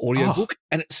 but just audiobook,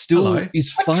 and it still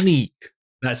is funny.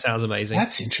 That sounds amazing.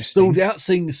 That's interesting. Without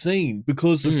seeing the scene,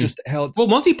 because of just how... Well,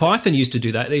 Monty Python used to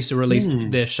do that. They used to release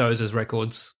their shows as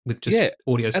records with just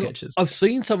audio sketches. I've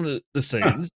seen some of the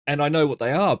scenes, and I know what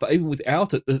they are, but even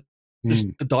without it, the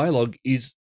dialogue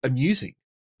is amusing.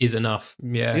 Is enough.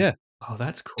 Yeah. Oh,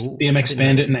 that's cool. BMX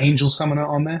Bandit and Angel Summoner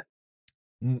on there?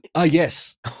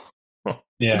 Yes.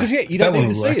 Yeah. Because, you don't need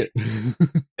to see it.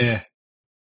 Yeah.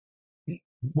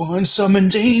 One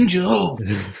summoned angel,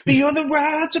 the other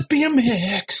rides a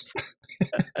BMX.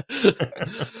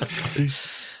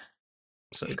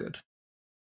 So good.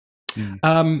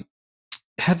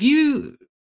 Have you,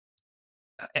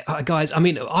 guys? I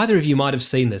mean, either of you might have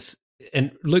seen this,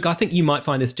 and Luke, I think you might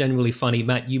find this genuinely funny.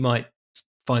 Matt, you might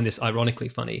find this ironically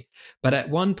funny. But at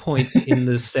one point in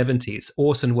the 70s,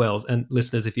 Orson Welles, and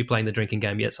listeners, if you're playing the drinking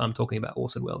game, yes, I'm talking about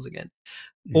Orson Welles again.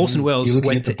 Orson Welles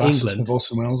went to England. Of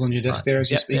Orson Welles on your desk there as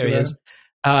you speak. There he is.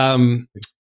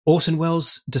 Orson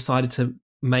Welles decided to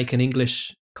make an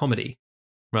English comedy,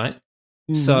 right?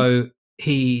 So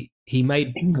he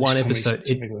made one episode.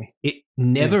 It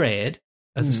never aired,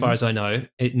 as far as I know.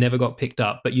 It never got picked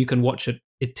up, but you can watch it.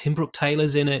 Tim Brooke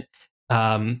Taylor's in it.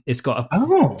 It's got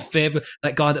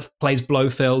that guy that plays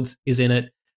Blofeld is in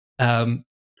it.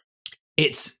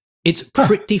 It's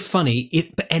pretty funny.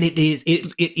 It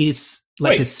is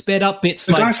like the sped up bits.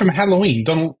 The guy from Halloween,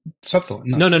 Donald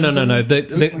Sutherland. No.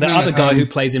 The other guy who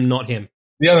plays him, not him.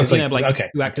 The other,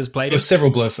 two actors played him. There's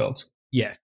several Blofelds.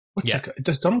 Yeah. That guy?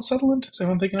 Does Donald Sutherland? Is that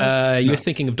what I'm thinking of? You're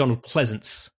thinking of Donald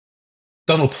Pleasance.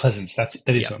 Donald Pleasance. That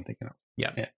is what I'm thinking of.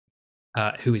 Yeah.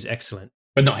 Who is excellent,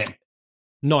 but not him.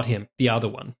 Not him. The other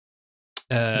one.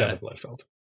 The other Blofeld.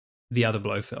 The other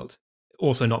Blofeld.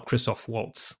 Also not Christoph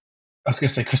Waltz. I was going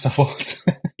to say Christoph Waltz.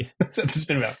 There's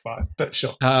been about 5, but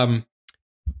sure.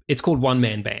 It's called One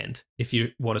Man Band, if you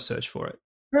want to search for it.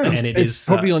 And it's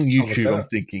probably on YouTube, I'm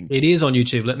thinking. It is on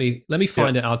YouTube. Let me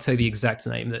find it. I'll tell you the exact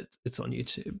name that it's on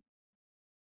YouTube.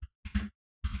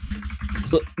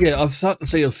 But I've started to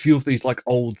see a few of these like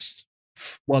old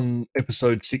one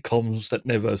episode sitcoms that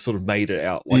never sort of made it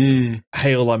out, like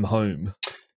Hail, I'm Home.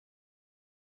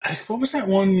 What was that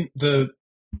one? The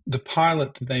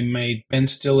pilot that they made, Ben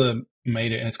Stiller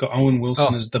made it, and it's got Owen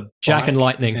Wilson as the Jack and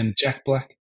Lightning and Jack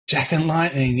Black. Jack and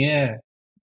Lightning,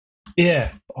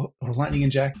 yeah. Or Lightning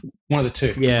and Jack, one of the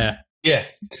two. Yeah.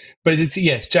 But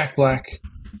it's Jack Black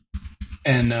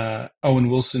and Owen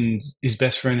Wilson, his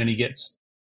best friend, and he gets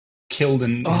killed,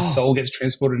 and his soul gets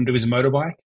transported into his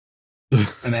motorbike.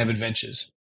 And they have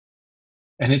adventures,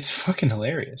 and it's fucking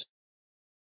hilarious.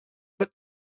 But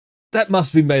that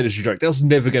must be made as a joke. That was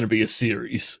never going to be a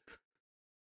series.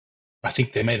 I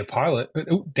think they made a pilot. But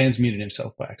Dan's muted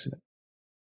himself by accident.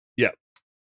 Yeah.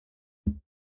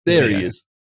 There he is.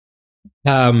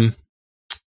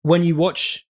 When you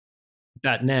watch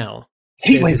that now...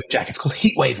 Heatwave and Jack. It's called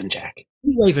Heatwave and Jack.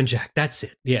 Heatwave and Jack. That's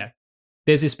it. Yeah.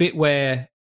 There's this bit where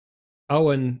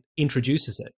Owen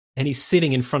introduces it, and he's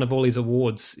sitting in front of all his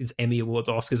awards, his Emmy Awards,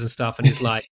 Oscars and stuff, and he's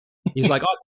like, I did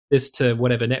this to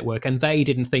whatever network, and they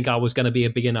didn't think I was going to be a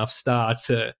big enough star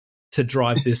to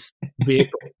drive this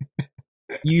vehicle.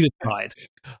 You decide.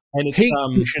 And it's Heat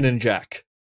Vision and Jack.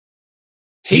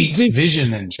 Heat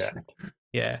Vision and Jack.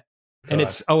 Yeah. And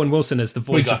it's Owen Wilson as the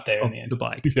voice of the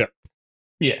bike. Yeah.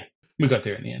 Yeah. We got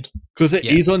there in the end. Because it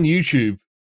is on YouTube.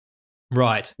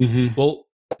 Right. Mm-hmm. Well,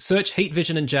 search Heat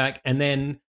Vision and Jack, and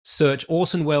then search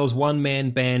Orson Welles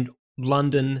one-man band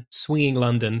London, Swinging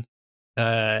London.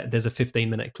 There's a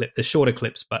 15-minute clip. There's shorter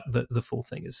clips, but the full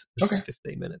thing is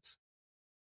 15 minutes.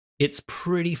 It's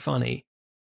pretty funny.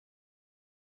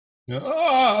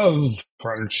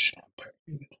 French.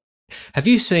 Have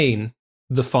you seen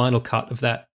the final cut of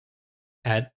that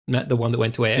ad, Matt, the one that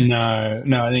went to air? No,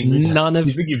 I think none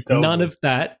of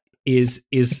that is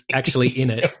actually in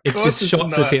it. It's just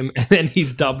shots of him, and then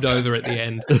he's dubbed over at the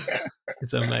end.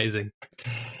 It's amazing.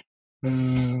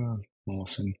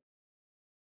 Awesome.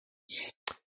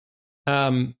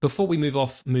 Before we move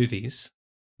off movies,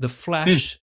 The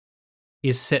Flash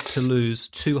is set to lose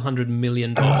 $200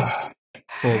 million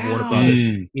for Warner Brothers.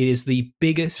 It is the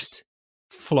biggest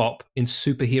flop in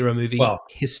superhero movie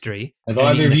history. Have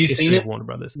either of you seen it? Warner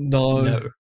Brothers. No.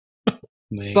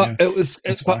 But it was.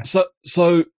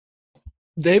 So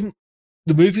them,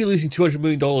 the movie losing $200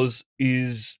 million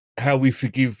is how we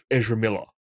forgive Ezra Miller.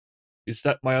 Is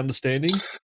that my understanding?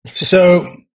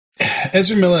 So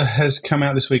Ezra Miller has come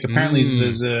out this week. Apparently,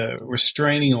 there's a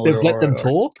restraining order. They've let them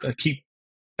talk.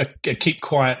 Keep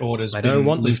quiet orders. I don't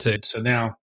want them to. So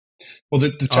now,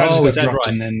 the charges got dropped,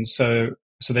 and then so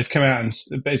they've come out and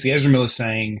basically Ezra Miller's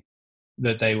saying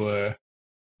that they were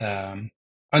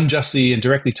unjustly and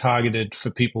directly targeted for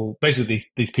people. Basically,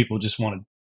 these people just wanted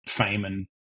fame and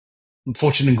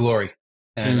fortune and glory,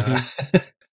 and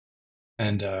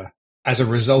and as a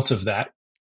result of that,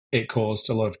 it caused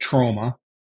a lot of trauma,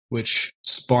 which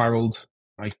spiraled,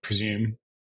 I presume,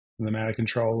 them out of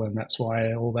control, and that's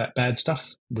why all that bad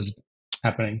stuff was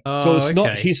happening. So it's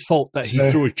not his fault that he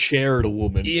threw a chair at a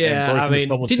woman. Yeah, I mean,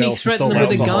 didn't he threaten them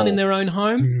with a gun in their own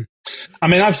home? I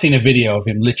mean, I've seen a video of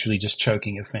him literally just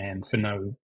choking a fan for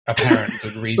no apparent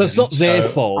good reason. But it's not their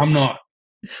fault. I'm not.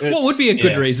 What would be a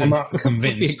good reason? I'm not convinced.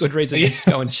 What would be a good reason to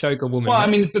go and choke a woman? Well, right?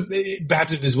 I mean,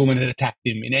 perhaps if this woman had attacked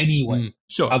him in any way,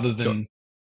 other than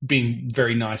being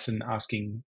very nice and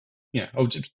asking,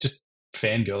 just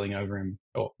fangirling over him,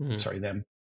 or sorry, them.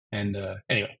 And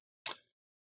anyway,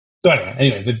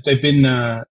 they've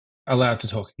been allowed to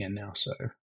talk again now, so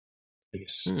I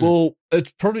guess. Well,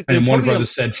 it's probably. And Warner Brothers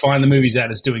said, "Find the movies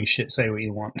out as doing shit. Say what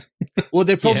you want." Well,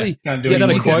 they're probably. Is that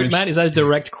a quote, Matt? Is that a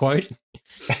direct quote?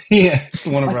 Yeah,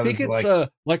 Warner Brothers. I think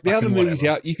it's like now the movie's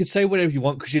out. You can say whatever you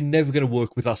want because you're never going to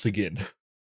work with us again.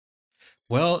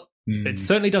 Well, it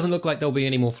certainly doesn't look like there'll be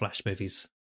any more Flash movies.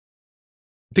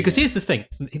 Because here's the thing: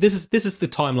 this is the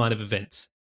timeline of events.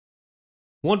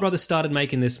 Warner Brothers started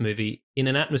making this movie in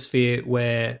an atmosphere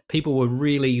where people were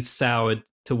really soured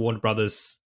to Warner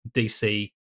Brothers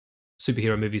DC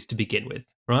superhero movies to begin with,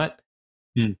 right?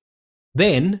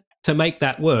 Then, to make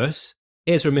that worse,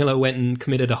 Ezra Miller went and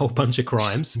committed a whole bunch of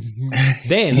crimes.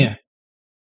 Then,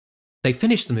 they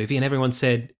finished the movie and everyone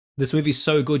said, this movie's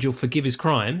so good you'll forgive his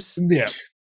crimes.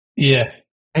 Yeah.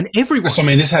 And everyone... So, I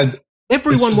mean,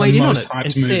 everyone weighed in on it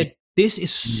and said, this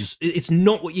is... It's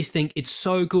not what you think. It's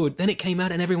so good. Then it came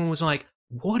out and everyone was like,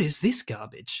 what is this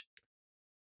garbage?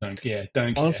 Don't care.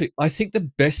 Honestly, I think the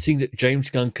best thing that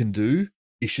James Gunn can do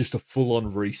is just a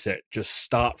full-on reset. Just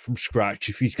start from scratch.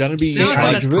 If he's going to be... That's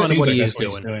kind of what he is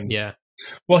doing. Yeah.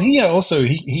 Well,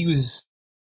 he's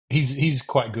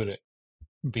quite good at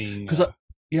being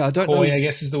I don't coy, know. I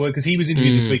guess is the word, because he was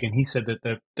interviewed this week and he said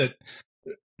that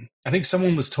I think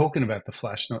someone was talking about The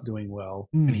Flash not doing well,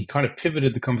 and he kind of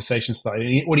pivoted the conversation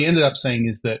slightly. And what he ended up saying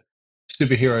is that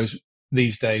superheroes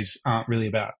these days aren't really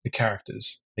about the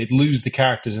characters. They'd lose the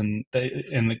characters and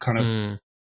the kind of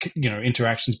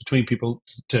interactions between people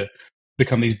to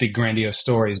become these big grandiose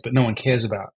stories, but no one cares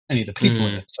about any of the people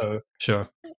in it. So sure.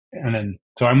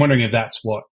 So I'm wondering if that's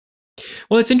what.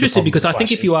 Well, it's interesting because I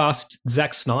think if you asked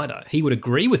Zack Snyder, he would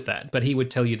agree with that, but he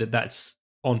would tell you that that's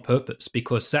on purpose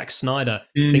because Zack Snyder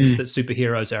thinks that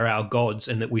superheroes are our gods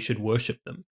and that we should worship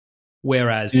them.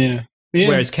 Whereas Yeah.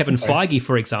 Whereas Kevin Feige,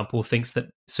 for example, thinks that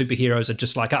superheroes are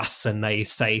just like us and they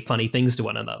say funny things to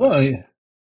one another. Well, yeah.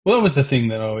 Well, that was the thing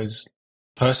that I always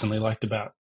personally liked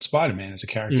about Spider-Man as a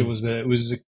character was that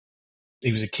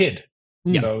he was a kid.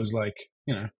 Yeah. So it was like,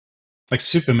 like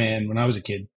Superman when I was a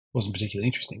kid wasn't particularly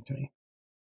interesting to me.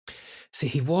 See,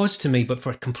 he was to me, but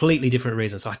for a completely different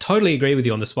reason. So I totally agree with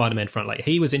you on the Spider-Man front. Like,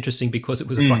 he was interesting because it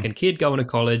was a fucking kid going to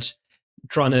college,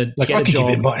 trying to get a job. Get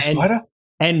bitten by a spider?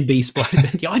 And be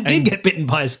Spider-Man. Yeah, I did get bitten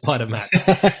by a spider, Matt.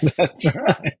 That's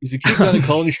right. He's a kid going to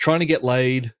college trying to get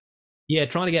laid. Yeah,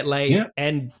 trying to get laid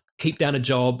and keep down a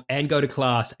job and go to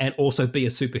class and also be a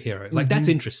superhero. Like, that's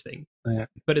interesting. Yeah.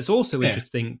 But it's also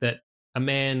interesting that a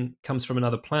man comes from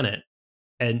another planet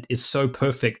and is so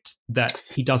perfect that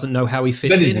he doesn't know how he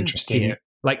fits in. That is interesting. Here.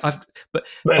 Like, but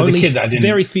as a kid, I didn't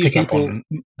very few pick people up on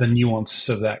the nuance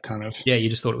of that kind of. Yeah, you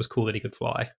just thought it was cool that he could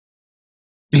fly.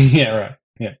 Yeah, right.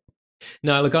 Yeah.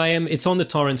 No, look, it's on the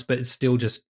torrents, but it's still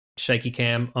just shaky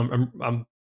cam. I'm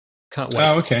can't wait.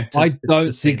 Oh, okay. I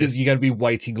don't think that you're going to be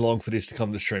waiting long for this to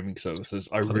come to streaming services.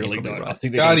 I really don't. Right. I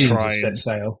think they're going to try set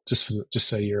sail, just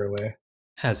so you're aware.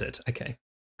 Has it? Okay,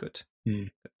 good.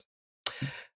 Good.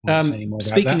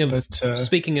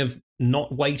 Speaking of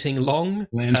not waiting long,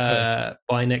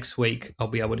 by next week I'll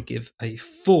be able to give a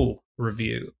full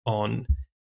review on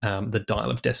the Dial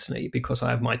of Destiny because I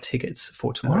have my tickets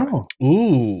for tomorrow. Oh.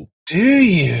 Ooh. Do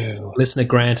you? Listener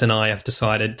Grant and I have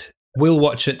decided we'll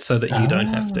watch it so that you don't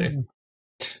have to.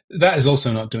 That is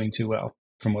also not doing too well,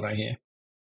 from what I hear.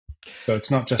 So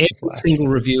it's not just every single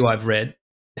review I've read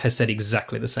has said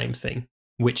exactly the same thing,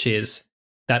 which is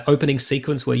that opening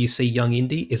sequence where you see young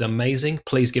Indy is amazing.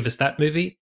 Please give us that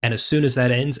movie. And as soon as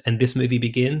that ends and this movie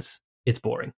begins, it's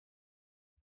boring.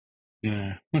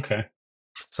 Yeah. Okay.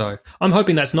 So I'm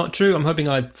hoping that's not true. I'm hoping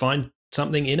I find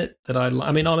something in it that I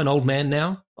mean, I'm an old man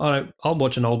now. I'll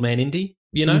watch an old man Indy,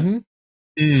 you know?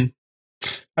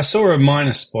 I saw a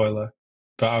minor spoiler,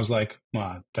 but I was like,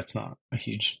 well, that's not a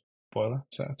huge spoiler,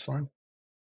 so that's fine.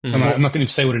 I'm not going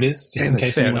to say what it is, just in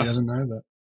case anyone doesn't know, but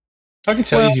I can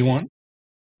tell you if you want.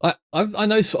 I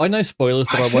know spoilers,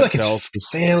 but I feel won't like tell. It's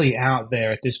fairly out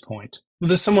there at this point. Well,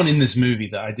 there's someone in this movie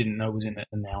that I didn't know was in it,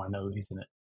 and now I know he's in it.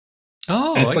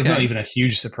 Oh, and it's like not even a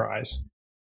huge surprise.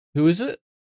 Who is it?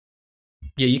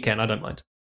 Yeah, you can. I don't mind.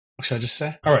 What should I just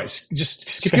say? All right, just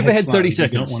skip ahead 30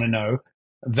 seconds. You don't want to know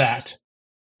that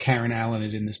Karen Allen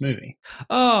is in this movie.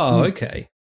 Oh, okay.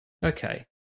 Okay.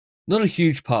 Not a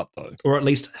huge part, though. Or at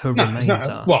least her remains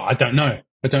are. Well, I don't know.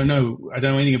 I don't know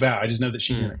anything about it. I just know that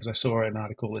she's in it because I saw an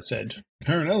article that said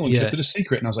Karen Allen kept it a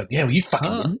secret. And I was like, yeah, well, you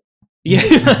fucking didn't. Yeah,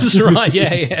 that's right.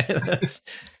 Yeah.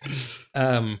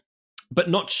 But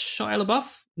not Shia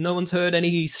LaBeouf? No one's heard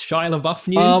any Shia LaBeouf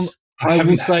news? I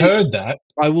haven't heard that.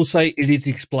 I will say it is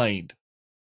explained.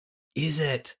 Is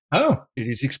it? Oh. It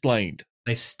is explained.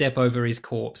 They step over his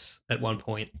corpse at one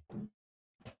point.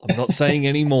 I'm not saying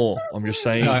any more. I'm just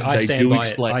saying I they do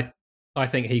explain. it. I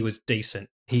think he was decent.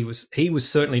 He was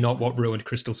certainly not what ruined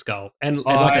Crystal Skull. And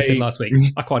like I said last week,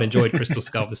 I quite enjoyed Crystal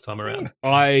Skull this time around.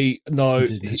 I know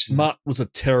Mutt was a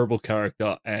terrible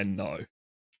character, and no.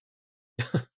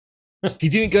 He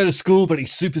didn't go to school, but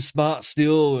he's super smart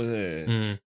still.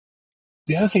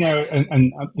 The other thing,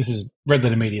 this is Red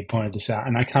Letter Media pointed this out,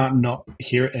 and I can't not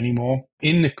hear it anymore.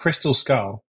 In the Crystal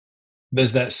Skull,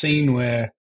 there's that scene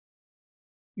where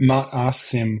Mutt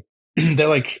asks him, they're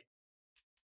like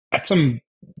at some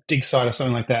dig site or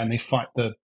something like that, and they fight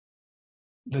the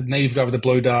native guy with the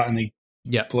blow dart, and he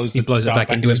blows it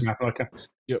back into his mouth. That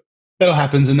all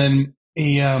happens, and then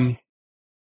he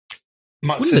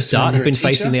Mutt wouldn't says the dart have been teacher?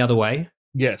 facing the other way?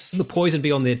 Yes. Wouldn't the poison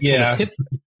be on the tip?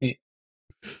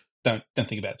 Don't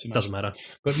think about it too much. Doesn't matter.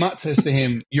 But Mutt says to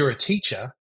him, "You're a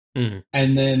teacher," and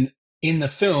then in the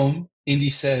film, Indy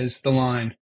says the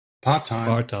line, "Part-time."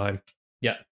 Part-time.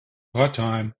 Yeah.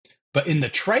 Part-time. But in the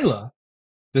trailer,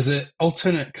 there's an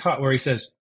alternate cut where he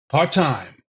says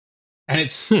part-time, and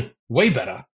it's way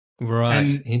better. Right.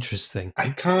 And interesting. I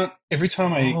can't. Every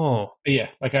time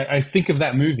I think of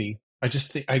that movie, I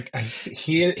just think I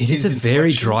hear it is a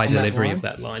very dry delivery of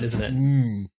that line, isn't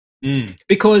it?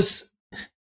 Because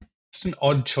it's an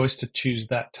odd choice to choose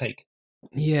that take.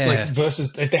 Yeah. Like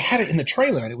versus they had it in the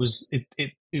trailer and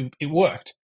it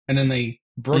worked, and then they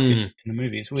broke it in the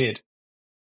movie. It's weird.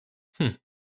 I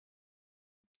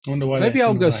wonder why. Maybe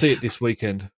I'll go see it this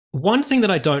weekend. One thing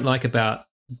that I don't like about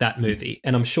that movie,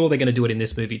 and I'm sure they're going to do it in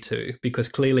this movie too, because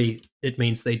clearly it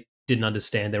means they didn't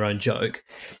understand their own joke.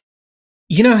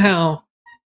 You know how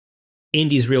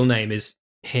Indy's real name is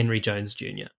Henry Jones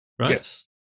Jr., right?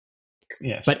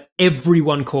 Yes. But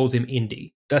everyone calls him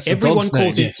Indy. That's everyone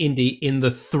calls him Indy in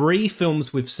the 3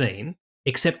 films we've seen,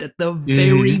 Except at the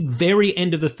very, very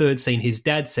end of the third scene, his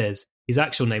dad says his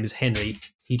actual name is Henry.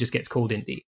 He just gets called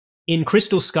Indy. In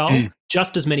Crystal Skull,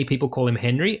 just as many people call him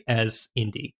Henry as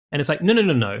Indy. And it's like, no.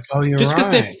 Oh, you're just because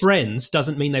right. they're friends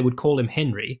doesn't mean they would call him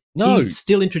Henry. No. He'd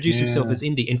still introduce himself as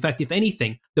Indy. In fact, if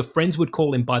anything, the friends would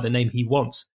call him by the name he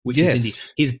wants, which is Indy.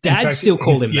 His dad still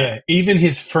called him that. Yeah, even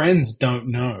his friends don't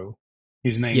know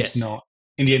his name's not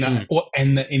Indiana,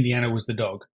 and that Indiana was the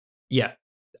dog. Yeah.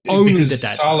 Only because the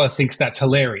dad. Sala thinks that's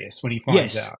hilarious when he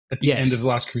finds out at the end of The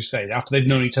Last Crusade, after they've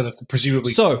known each other for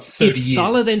presumably 30 if years.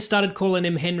 Sala then started calling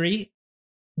him Henry,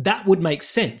 that would make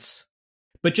sense.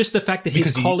 But just the fact that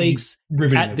his colleagues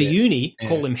at the uni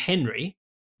call him Henry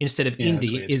instead of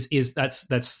Indy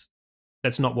that's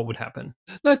not what would happen.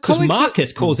 No, because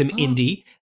Marcus calls him Indy,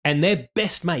 and they're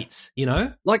best mates. You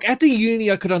know, like at the uni,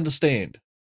 I could understand.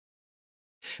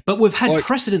 But we've had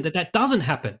precedent that doesn't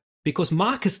happen. Because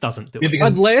Marcus doesn't do it.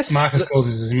 Unless Marcus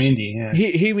calls him Indy. Yeah.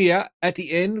 Hear me out. At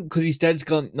the end, because his dad's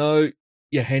gone, no,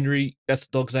 Henry, that's the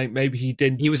dog's name. Maybe he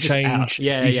was changed.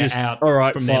 Just out. All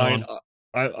right, from fine.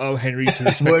 I'll Henry to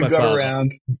respect my father.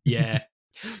 Around. Yeah.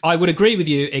 I would agree with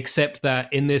you, except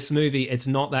that in this movie, it's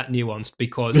not that nuanced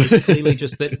because it's clearly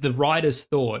just that the writers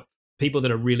thought people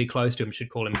that are really close to him should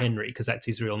call him Henry because that's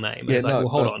his real name. And it's like, well,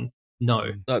 hold on.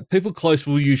 No. People close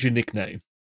will use your nickname.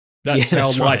 That's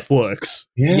how life works.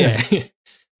 Yeah.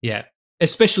 Yeah.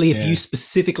 Especially if you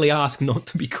specifically ask not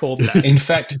to be called that. In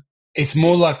fact, it's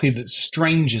more likely that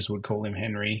strangers would call him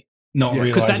Henry, not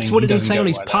realizing because that's what it would say on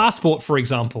his like passport, for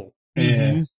example.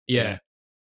 Yeah. Yeah.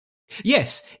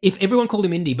 Yes, if everyone called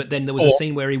him Indy, but then there was a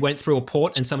scene where he went through a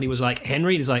port and somebody was like,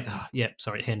 Henry, he's like,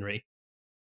 sorry, Henry.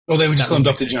 Or they would just call him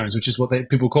Dr. Jones, which is what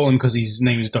people call him because his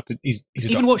name is Dr. He's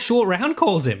even what Short Round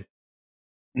calls him.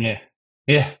 Yeah.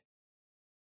 Yeah.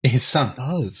 His son.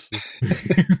 Does.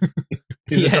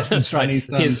 That's right.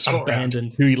 His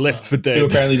abandoned. Who he left for dead. Who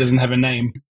apparently doesn't have a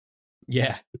name.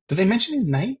 Yeah. Did they mention his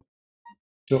name?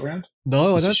 Short Round?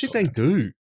 No, I don't think they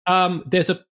do.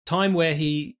 There's a time where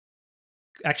he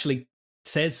actually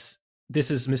says,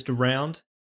 this is Mr. Round.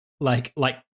 Like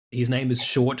his name is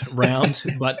Short Round,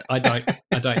 but I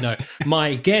don't know.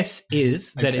 My guess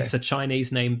is that it's a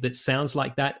Chinese name that sounds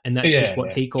like that, and that's just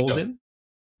what he calls him.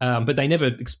 But they never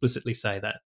explicitly say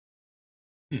that.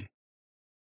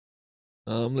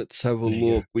 Let's have a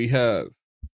look. We have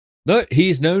he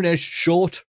is known as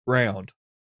Short Round.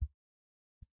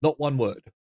 Not one word.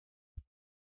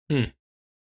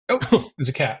 Oh, there's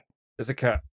a cat. There's a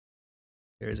cat.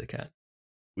 There is a cat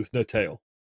with no tail.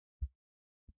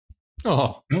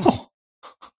 Oh.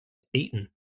 Eaten.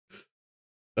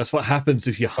 That's what happens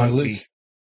if you hunt me.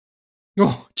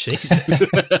 Oh, Jesus.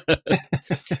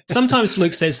 Sometimes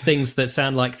Luke says things that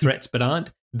sound like threats but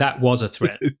aren't. That was a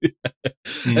threat.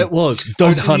 It was.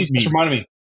 Don't hunt me.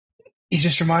 He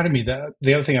just reminded me that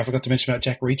the other thing I forgot to mention about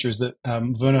Jack Reacher is that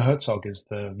Werner Herzog is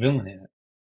the villain in it.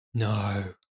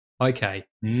 No. Okay.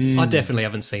 I definitely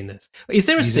haven't seen this. Is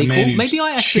there a sequel? Maybe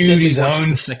I accidentally chewed his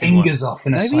own fingers off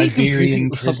in a Siberian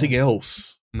prison. Something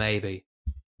else. Maybe.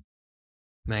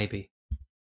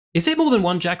 Is there more than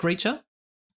one Jack Reacher?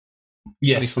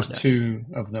 Yes, there's two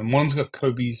of them. One's got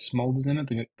Kobe Smulders in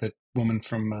it, the woman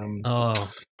from How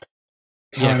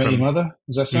I Met Your Mother.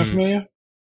 Does that sound familiar?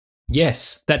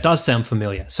 Yes, that does sound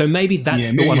familiar. So maybe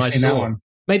that's the one I saw.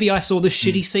 Maybe I saw the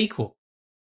shitty sequel.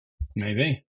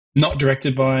 Maybe. Not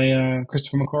directed by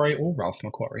Christopher McQuarrie or Ralph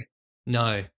McQuarrie.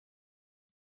 No.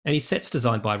 Any sets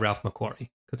designed by Ralph McQuarrie,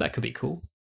 because that could be cool.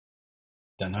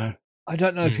 Don't know. I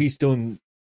don't know if he's done...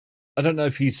 I don't know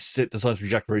if his set designs for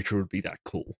Jack Reacher would be that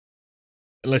cool.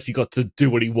 Unless he got to do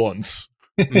what he wants.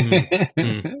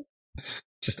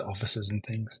 Just offices and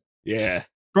things. Yeah.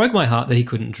 Broke my heart that he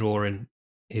couldn't draw in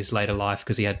his later life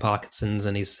because he had Parkinson's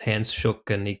and his hands shook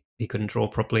and he couldn't draw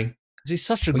properly. He's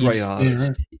such a great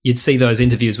artist. You'd see those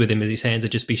interviews with him as his hands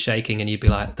would just be shaking and you'd be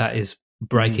like, that is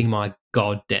breaking my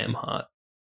goddamn heart.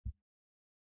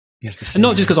 Yes, and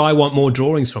not just because I want more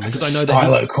drawings from him, because I know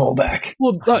that callback.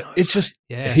 Well, no, it's just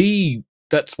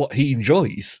that's what he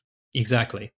enjoys.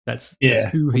 Exactly. That's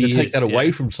who he is. To take that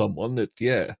away from someone,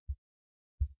 Yeah,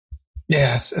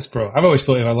 that's bro. I've always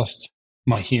thought if I lost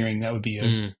my hearing, that would be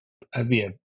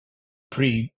a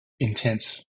pretty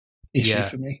intense issue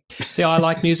for me. See, I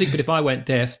like music, but if I went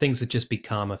deaf, things would just be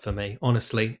calmer for me,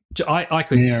 honestly. I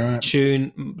could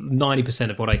tune 90%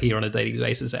 of what I hear on a daily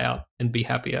basis out and be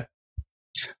happier.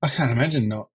 I can't imagine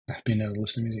not being able to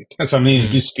listen to music. That's what I mean.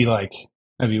 It'd just be like,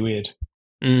 that'd be weird.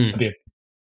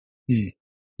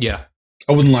 Yeah.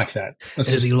 I wouldn't like that.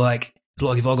 It'd be like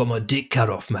if I got my dick cut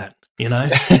off, Matt. you know?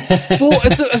 Well,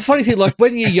 it's a funny thing. Like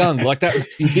when you're young, like that,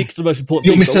 your dick's the most important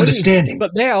You're thing. misunderstanding.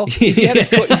 But now, if you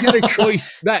had a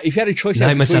choice, Matt, if you had a choice,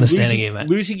 no misunderstanding here, Matt.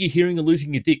 Losing your hearing and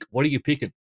losing your dick, what are you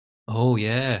picking? Oh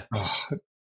yeah. Oh,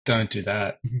 don't do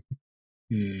that.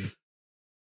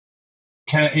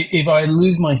 If I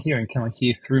lose my hearing, can I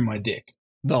hear through my dick?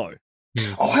 No.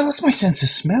 Oh, I lost my sense of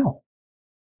smell.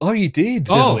 Oh, you did.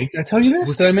 Oh, did I tell you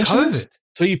this? Did I mention this?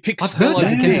 So you picked smell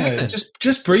over dick.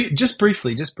 Just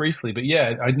briefly. But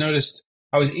yeah, I noticed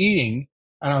I was eating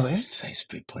and I was like, this tastes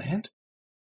a bit bland.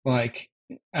 Like,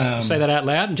 say that out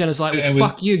loud, and Jenna's like, well,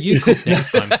 fuck you, you cook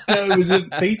next time. No, it was a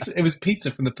pizza. It was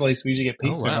pizza from the place we usually get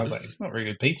pizza. And I was like, it's not very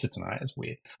good pizza tonight. It's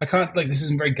weird. I can't, like, this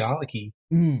isn't very garlicky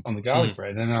on the garlic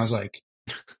bread. And I was like,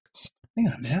 hang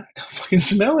on a minute, I can't fucking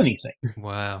smell anything.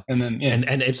 Wow. And then, yeah.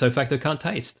 And ipso facto can't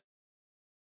taste.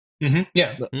 Mm-hmm.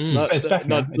 Yeah. It's back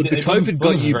now. The COVID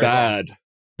got you bad.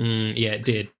 Yeah, it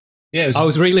did. Yeah, I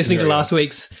was re-listening to last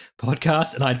week's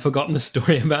podcast and I'd forgotten the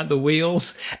story about the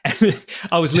wheels. And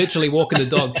I was literally walking the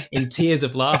dog in tears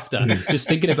of laughter, just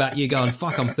thinking about you going,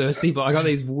 fuck, I'm thirsty, but I got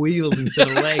these wheels instead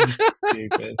of legs.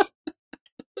 Stupid.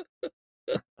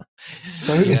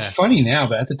 So it's funny now,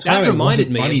 but at the time, that reminded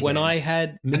me of when I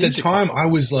had at the time, I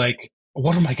was like,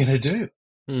 what am I going to do?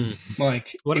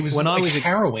 Like, it was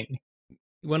harrowing.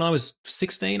 When I was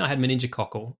 16, I had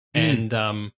meningococcal and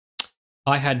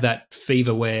I had that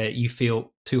fever where you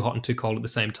feel too hot and too cold at the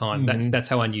same time. That's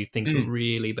how I knew things were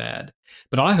really bad.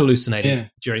 But I hallucinated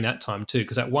during that time too,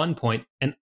 because at one point,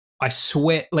 and I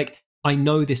swear, like, I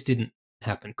know this didn't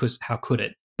happen because how could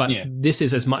it? But this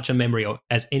is as much a memory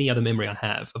as any other memory I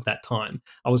have of that time.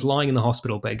 I was lying in the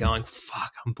hospital bed going,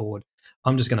 fuck, I'm bored.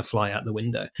 I'm just going to fly out the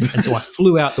window. And so I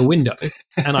flew out the window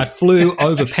and I flew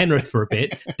over Penrith for a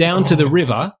bit, down to the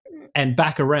river and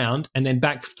back around, and then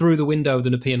back through the window of the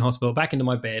Nepean Hospital, back into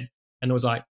my bed. And I was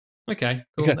like, okay,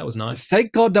 cool, that was nice.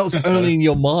 Thank God that was only in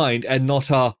your mind and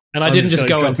not and I didn't just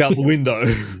go jump out the window.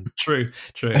 True.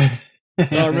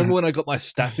 I remember when I got my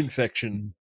staph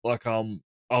infection, like I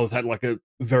had like a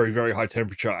very, very high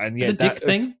temperature, and a dick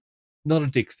thing? Not a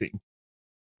dick thing.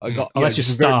 I got that's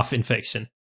just staph infection.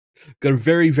 Got a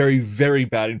very, very, very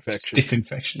bad infection. Stiff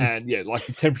infection. And like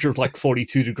the temperature of like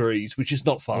 42 degrees, which is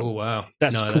not fun. Oh, wow.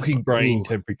 That's cooking brain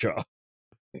temperature.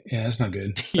 Yeah, that's not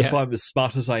good. That's why I'm as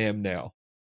smart as I am now.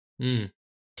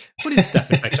 What is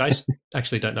staph infection? I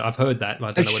actually don't know. I've heard that.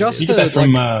 But I don't know what it is. You get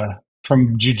that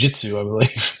from jiu-jitsu, I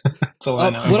believe. That's all I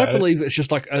know. What I believe it's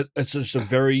just like it's just a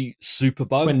very super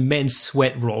bug. When men's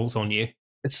sweat rolls on you.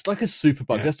 It's like a super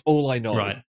bug. That's all I know.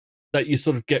 Right. That you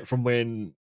sort of get from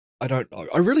when... I don't know.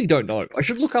 I really don't know. I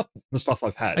should look up the stuff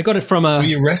I've had. I got it from a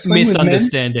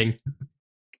misunderstanding.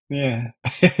 Yeah.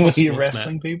 Were you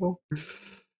wrestling people?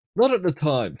 Not at the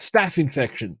time. Staph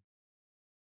infection.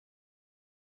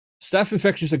 Staph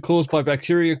infections are caused by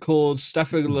bacteria called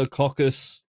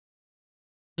Staphylococcus.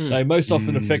 They most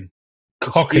often affect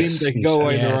skin. They can go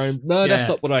away on their own. No, that's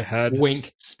not what I had.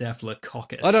 Wink,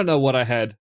 Staphylococcus. I don't know what I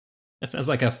had. That sounds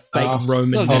like a fake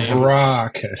Roman name.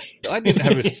 Vracus. I didn't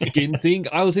have a skin thing.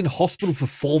 I was in hospital for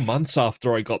 4 months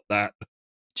after I got that.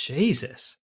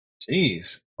 Jesus.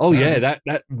 Jeez. Oh, yeah,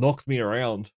 that knocked me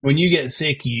around. When you get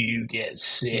sick, you get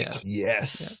sick. Yeah.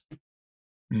 Yes.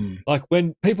 Yeah. Like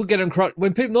when people get on crutches,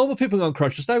 normal people go on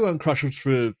crutches, they go on crutches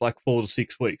for like 4 to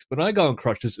 6 weeks. When I go on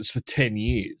crutches, it's for 10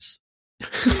 years.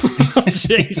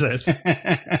 Jesus.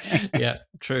 Yeah,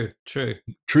 true.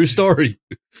 True story.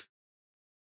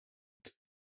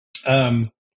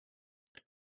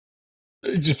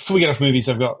 Just before we get off movies,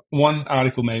 I've got one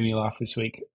article made me laugh this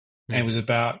week, and it was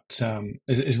about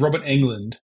is Robert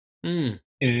Englund in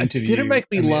an interview. It didn't make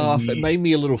me laugh. It made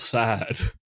me a little sad.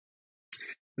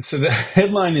 So the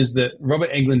headline is that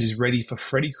Robert Englund is ready for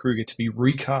Freddy Krueger to be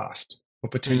recast for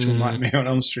potential Nightmare on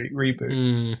Elm Street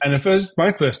reboot. And my first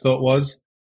thought was,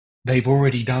 they've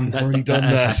already done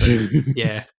that.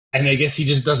 Yeah. And I guess he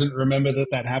just doesn't remember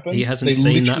that happened. He hasn't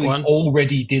seen that one. They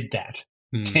already did that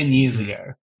 10 years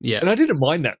ago. Yeah. And I didn't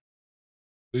mind that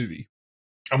movie.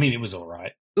 I mean, it was all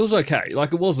right. It was okay.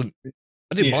 Like, it wasn't...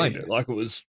 I didn't mind it. Like, it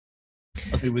was...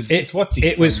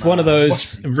 It was one of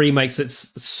those remakes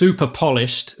that's super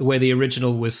polished, where the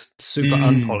original was super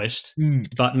unpolished,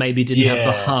 but maybe didn't have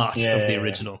the heart of the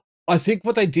original. I think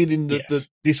what they did in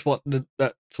this one,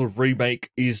 that sort of remake,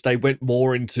 is they went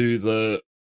more into the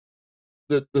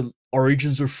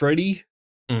origins of Freddy,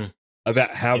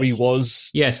 about how he was.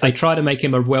 Yes, they try to make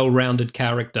him a well-rounded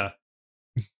character.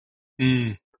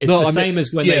 It's the same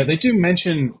as when they do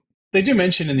mention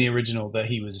in the original that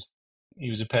he was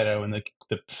was a pedo, and the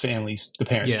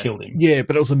parents killed him. Yeah,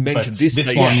 but it was mentioned. This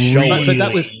one really, but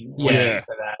that was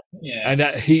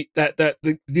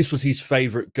and this was his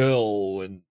favorite girl,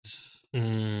 and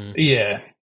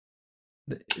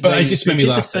But it just made me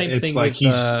laugh. It's like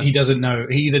he doesn't know.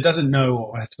 He either doesn't know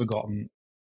or has forgotten.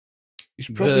 He's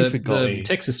probably forgotten. The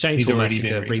Texas Chainsaw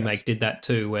Massacre remake did that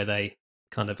too, where they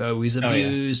kind of he's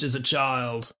abused as a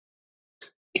child.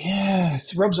 Yeah,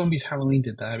 Rob Zombie's Halloween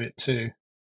did that a bit too.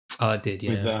 Oh, it did,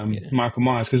 with Michael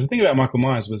Myers. Because the thing about Michael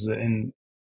Myers was that in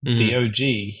the OG,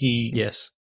 he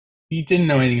didn't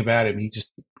know anything about him.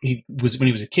 He was when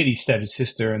he was a kid, he stabbed his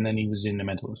sister, and then he was in the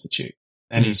mental institute,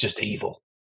 and he's just evil.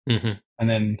 Mm-hmm. And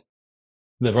then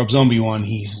the Rob Zombie one,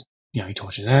 he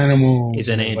tortures animals. He's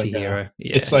an anti-hero.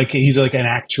 It's like he's like an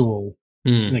actual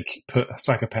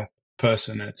psychopath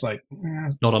person, and it's like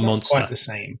not a monster. Quite the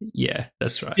same. Yeah,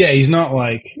 that's right. Yeah, he's not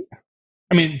like.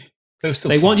 I mean,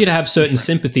 they want you to have certain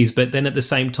sympathies, but then at the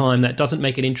same time, that doesn't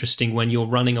make it interesting when you're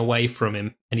running away from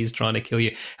him and he's trying to kill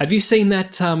you. Have you seen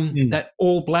that that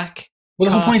all black? Well,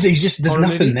 the whole point is there's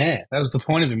nothing there. That was the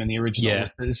point of him in the original. Yeah.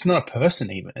 It's not a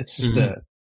person even. It's just a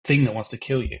thing that wants to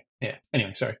kill you. Yeah.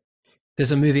 Anyway, sorry.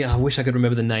 There's a movie, I wish I could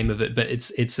remember the name of it, but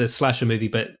it's a slasher movie,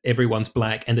 but everyone's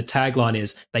black, and the tagline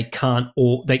is we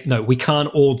can't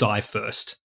all die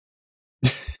first.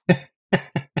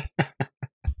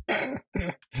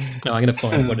 No, I'm going to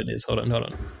find what it is. Hold on.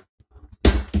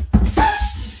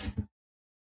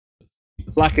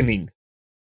 Blackening.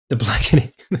 The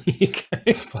Blackening. There you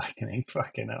go. Blackening,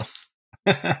 fucking hell.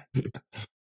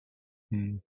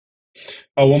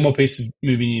 Oh, one more piece of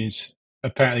movie news.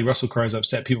 Apparently Russell Crowe's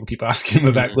upset. People keep asking him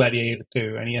about Gladiator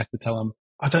 2, and he has to tell them,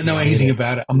 I don't know anything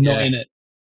about it. I'm not in it.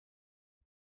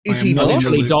 Is he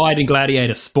literally died in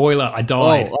Gladiator? Spoiler, I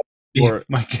died.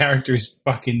 My character is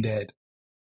fucking dead.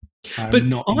 But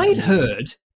I'd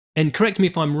heard, and correct me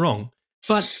if I'm wrong,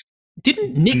 but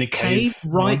didn't Nick Cave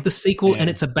write the sequel, and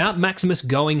it's about Maximus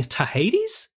going to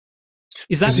Hades?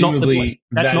 Is that not the point?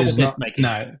 That's not what they're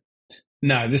making.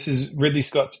 No, this is Ridley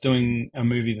Scott's doing a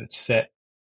movie that's set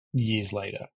years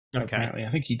later. Okay. Apparently.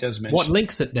 I think he does mention. What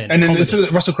links it then? And then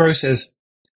Russell Crowe says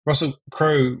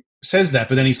that,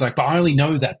 but then he's like, but I only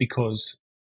know that because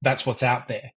that's what's out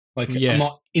there. Like, I'm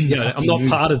not in the I'm not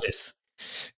part of this.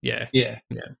 Yeah.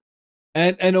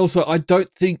 And also, I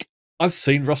don't think I've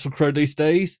seen Russell Crowe these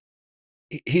days.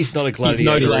 He's not a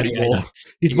gladiator anymore.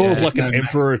 He's more of like an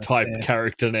emperor type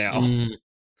character now.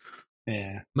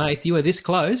 Yeah. Mate, you were this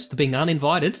close to being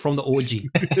uninvited from the orgy.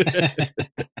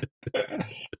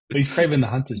 He's Kraven the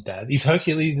Hunter's dad. He's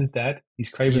Hercules' dad.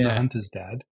 He's Kraven the Hunter's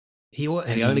dad. He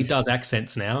only does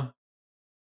accents now.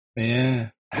 Yeah.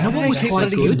 And what was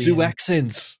quite good? Do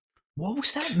accents. What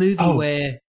was that movie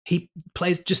where he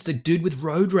plays just a dude with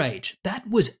road rage? That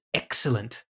was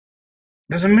excellent.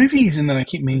 There's a movie he's in that I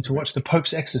keep meaning to watch, The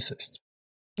Pope's Exorcist.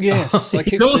 Yes.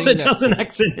 He also does an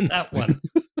accent in that one.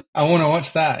 I want to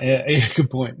watch that. Yeah, good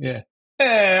point. Yeah.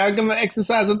 Hey, I'm going to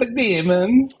exercise with the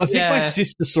demons. I think my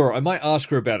sister saw it. I might ask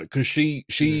her about it because she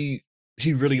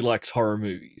really likes horror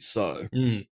movies. So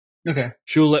okay,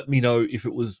 she'll let me know if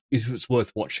it's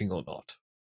worth watching or not.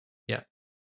 Yeah.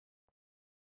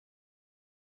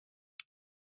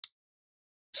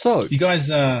 So you guys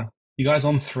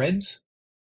on Threads?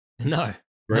 No,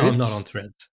 I'm not on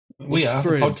Threads. We are. The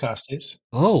podcast is.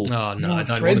 Oh no, I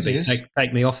don't want to be.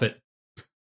 Take me off it.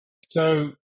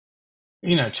 So,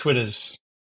 Twitter's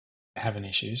having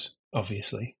issues,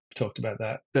 obviously. We talked about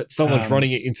that. That someone's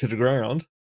running it into the ground.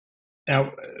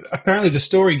 Now, apparently the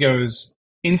story goes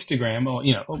Instagram, or,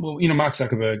 Mark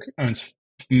Zuckerberg owns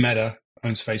Meta,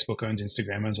 owns Facebook, owns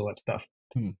Instagram, owns all that stuff.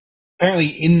 Apparently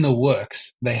in the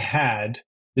works, they had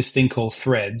this thing called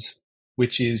Threads,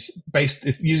 which is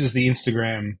it uses the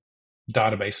Instagram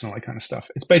database and all that kind of stuff.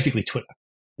 It's basically Twitter,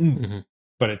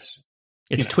 but it's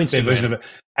Twitter version of it.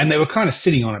 And they were kind of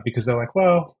sitting on it because they're like,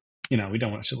 well, we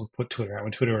don't want to put Twitter out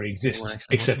when Twitter already exists.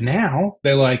 Except now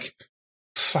they're like,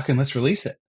 fucking, let's release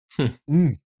it.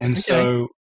 And so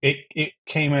it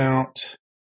came out,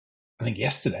 I think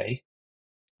yesterday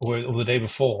or the day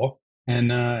before,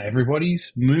 and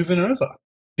everybody's moving over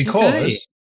because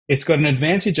it's got an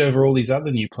advantage over all these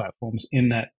other new platforms in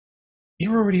that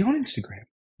you're already on Instagram.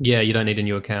 Yeah, you don't need a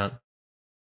new account.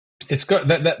 It's got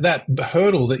that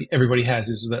hurdle that everybody has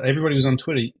is that everybody was on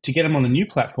Twitter. To get them on the new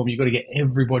platform, you've got to get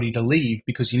everybody to leave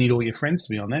because you need all your friends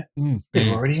to be on there. They're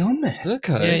already on there.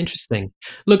 Okay. Yeah, interesting.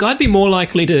 Look, I'd be more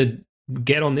likely to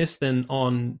get on this than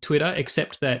on Twitter,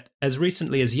 except that as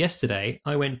recently as yesterday,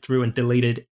 I went through and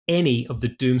deleted any of the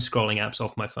doom scrolling apps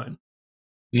off my phone.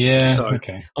 Yeah, so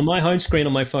on my home screen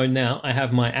on my phone now, I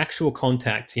have my actual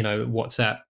contact,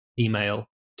 WhatsApp, email,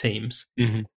 teams.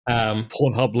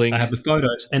 Pornhub link. I have the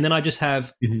photos, and then I just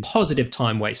have positive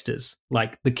time wasters,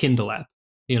 like the Kindle app,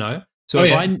 you know? So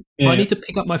if I need to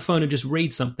pick up my phone and just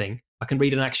read something, I can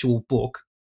read an actual book.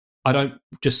 I don't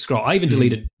just scroll. I even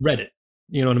deleted Reddit,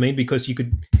 you know what I mean? Because you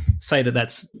could say that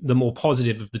that's the more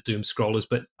positive of the doom scrollers,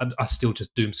 but I still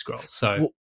just doom scroll.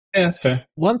 So yeah, that's fair.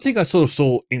 One thing I sort of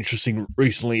saw interesting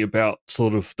recently about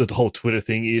sort of the whole Twitter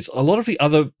thing is a lot of the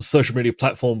other social media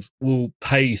platforms will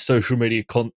pay social media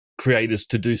creators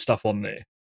to do stuff on there,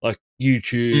 like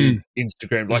YouTube,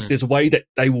 Instagram. Like there's a way that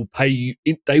they will pay you.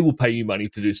 They will pay you money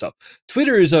to do stuff.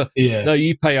 Twitter is no,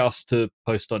 you pay us to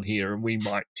post on here, and we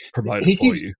might promote it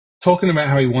for you. Talking about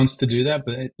how he wants to do that,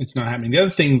 but it's not happening. The other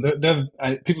thing,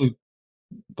 people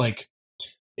like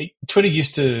Twitter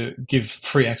used to give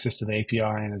free access to the API,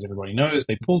 and as everybody knows,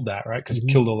 they pulled that, right? Because it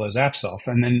killed all those apps off.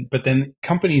 But then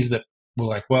companies that were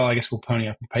like, well, I guess we'll pony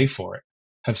up and pay for it,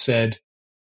 have said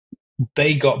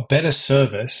they got better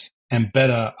service and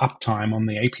better uptime on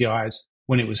the APIs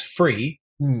when it was free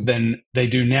than they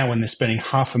do now when they're spending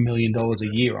 $500,000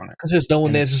 a year on it. Because there's no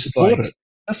one there to support it.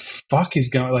 The fuck is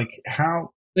going, like,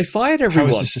 how? They fired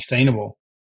everyone. How is this sustainable?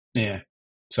 Yeah.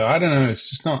 So I don't know. It's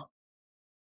just not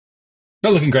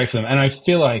looking great for them. And I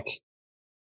feel like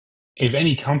if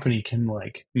any company can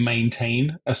like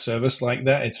maintain a service like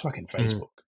that, it's fucking Facebook.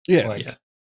 Yeah.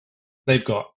 They've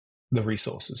got the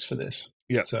resources for this.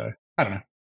 Yeah. So I don't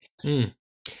know.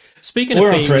 Speaking of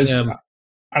on Threads,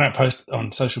 I don't post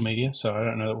on social media, so I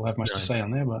don't know that we'll have much to say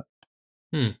on there,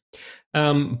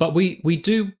 but we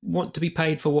do want to be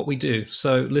paid for what we do.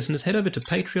 So listeners, head over to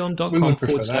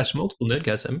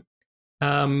patreon.com/multiple-nerdgasm.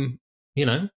 You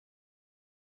know,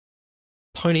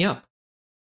 pony up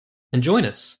and join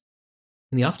us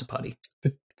in the after party.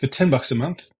 For $10 a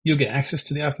month, you'll get access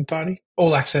to the after party,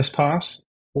 all access pass,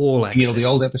 all access. You get all the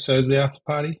old episodes of the after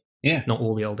party. Yeah, not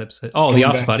all the old episodes. Oh, the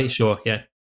after party, sure, yeah.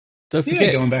 Don't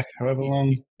forget going back however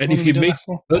long. And if you meet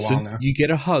a person, you get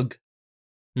a hug.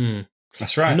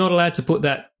 That's right. I'm not allowed to put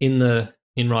that in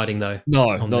writing, though.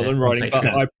 No, not in writing. But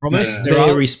I promise,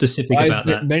 very specific about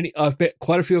that. I've met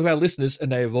quite a few of our listeners, and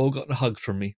they have all gotten a hug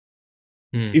from me,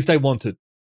 if they wanted,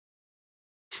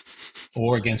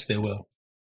 or against their will.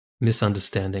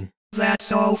 Misunderstanding.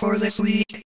 That's all for this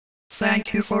week.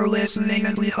 Thank you for listening,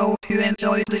 and we hope you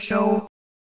enjoyed the show.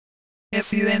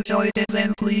 If you enjoyed it,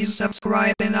 then please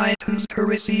subscribe in iTunes to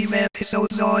receive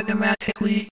episodes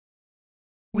automatically.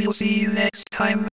 We'll see you next time.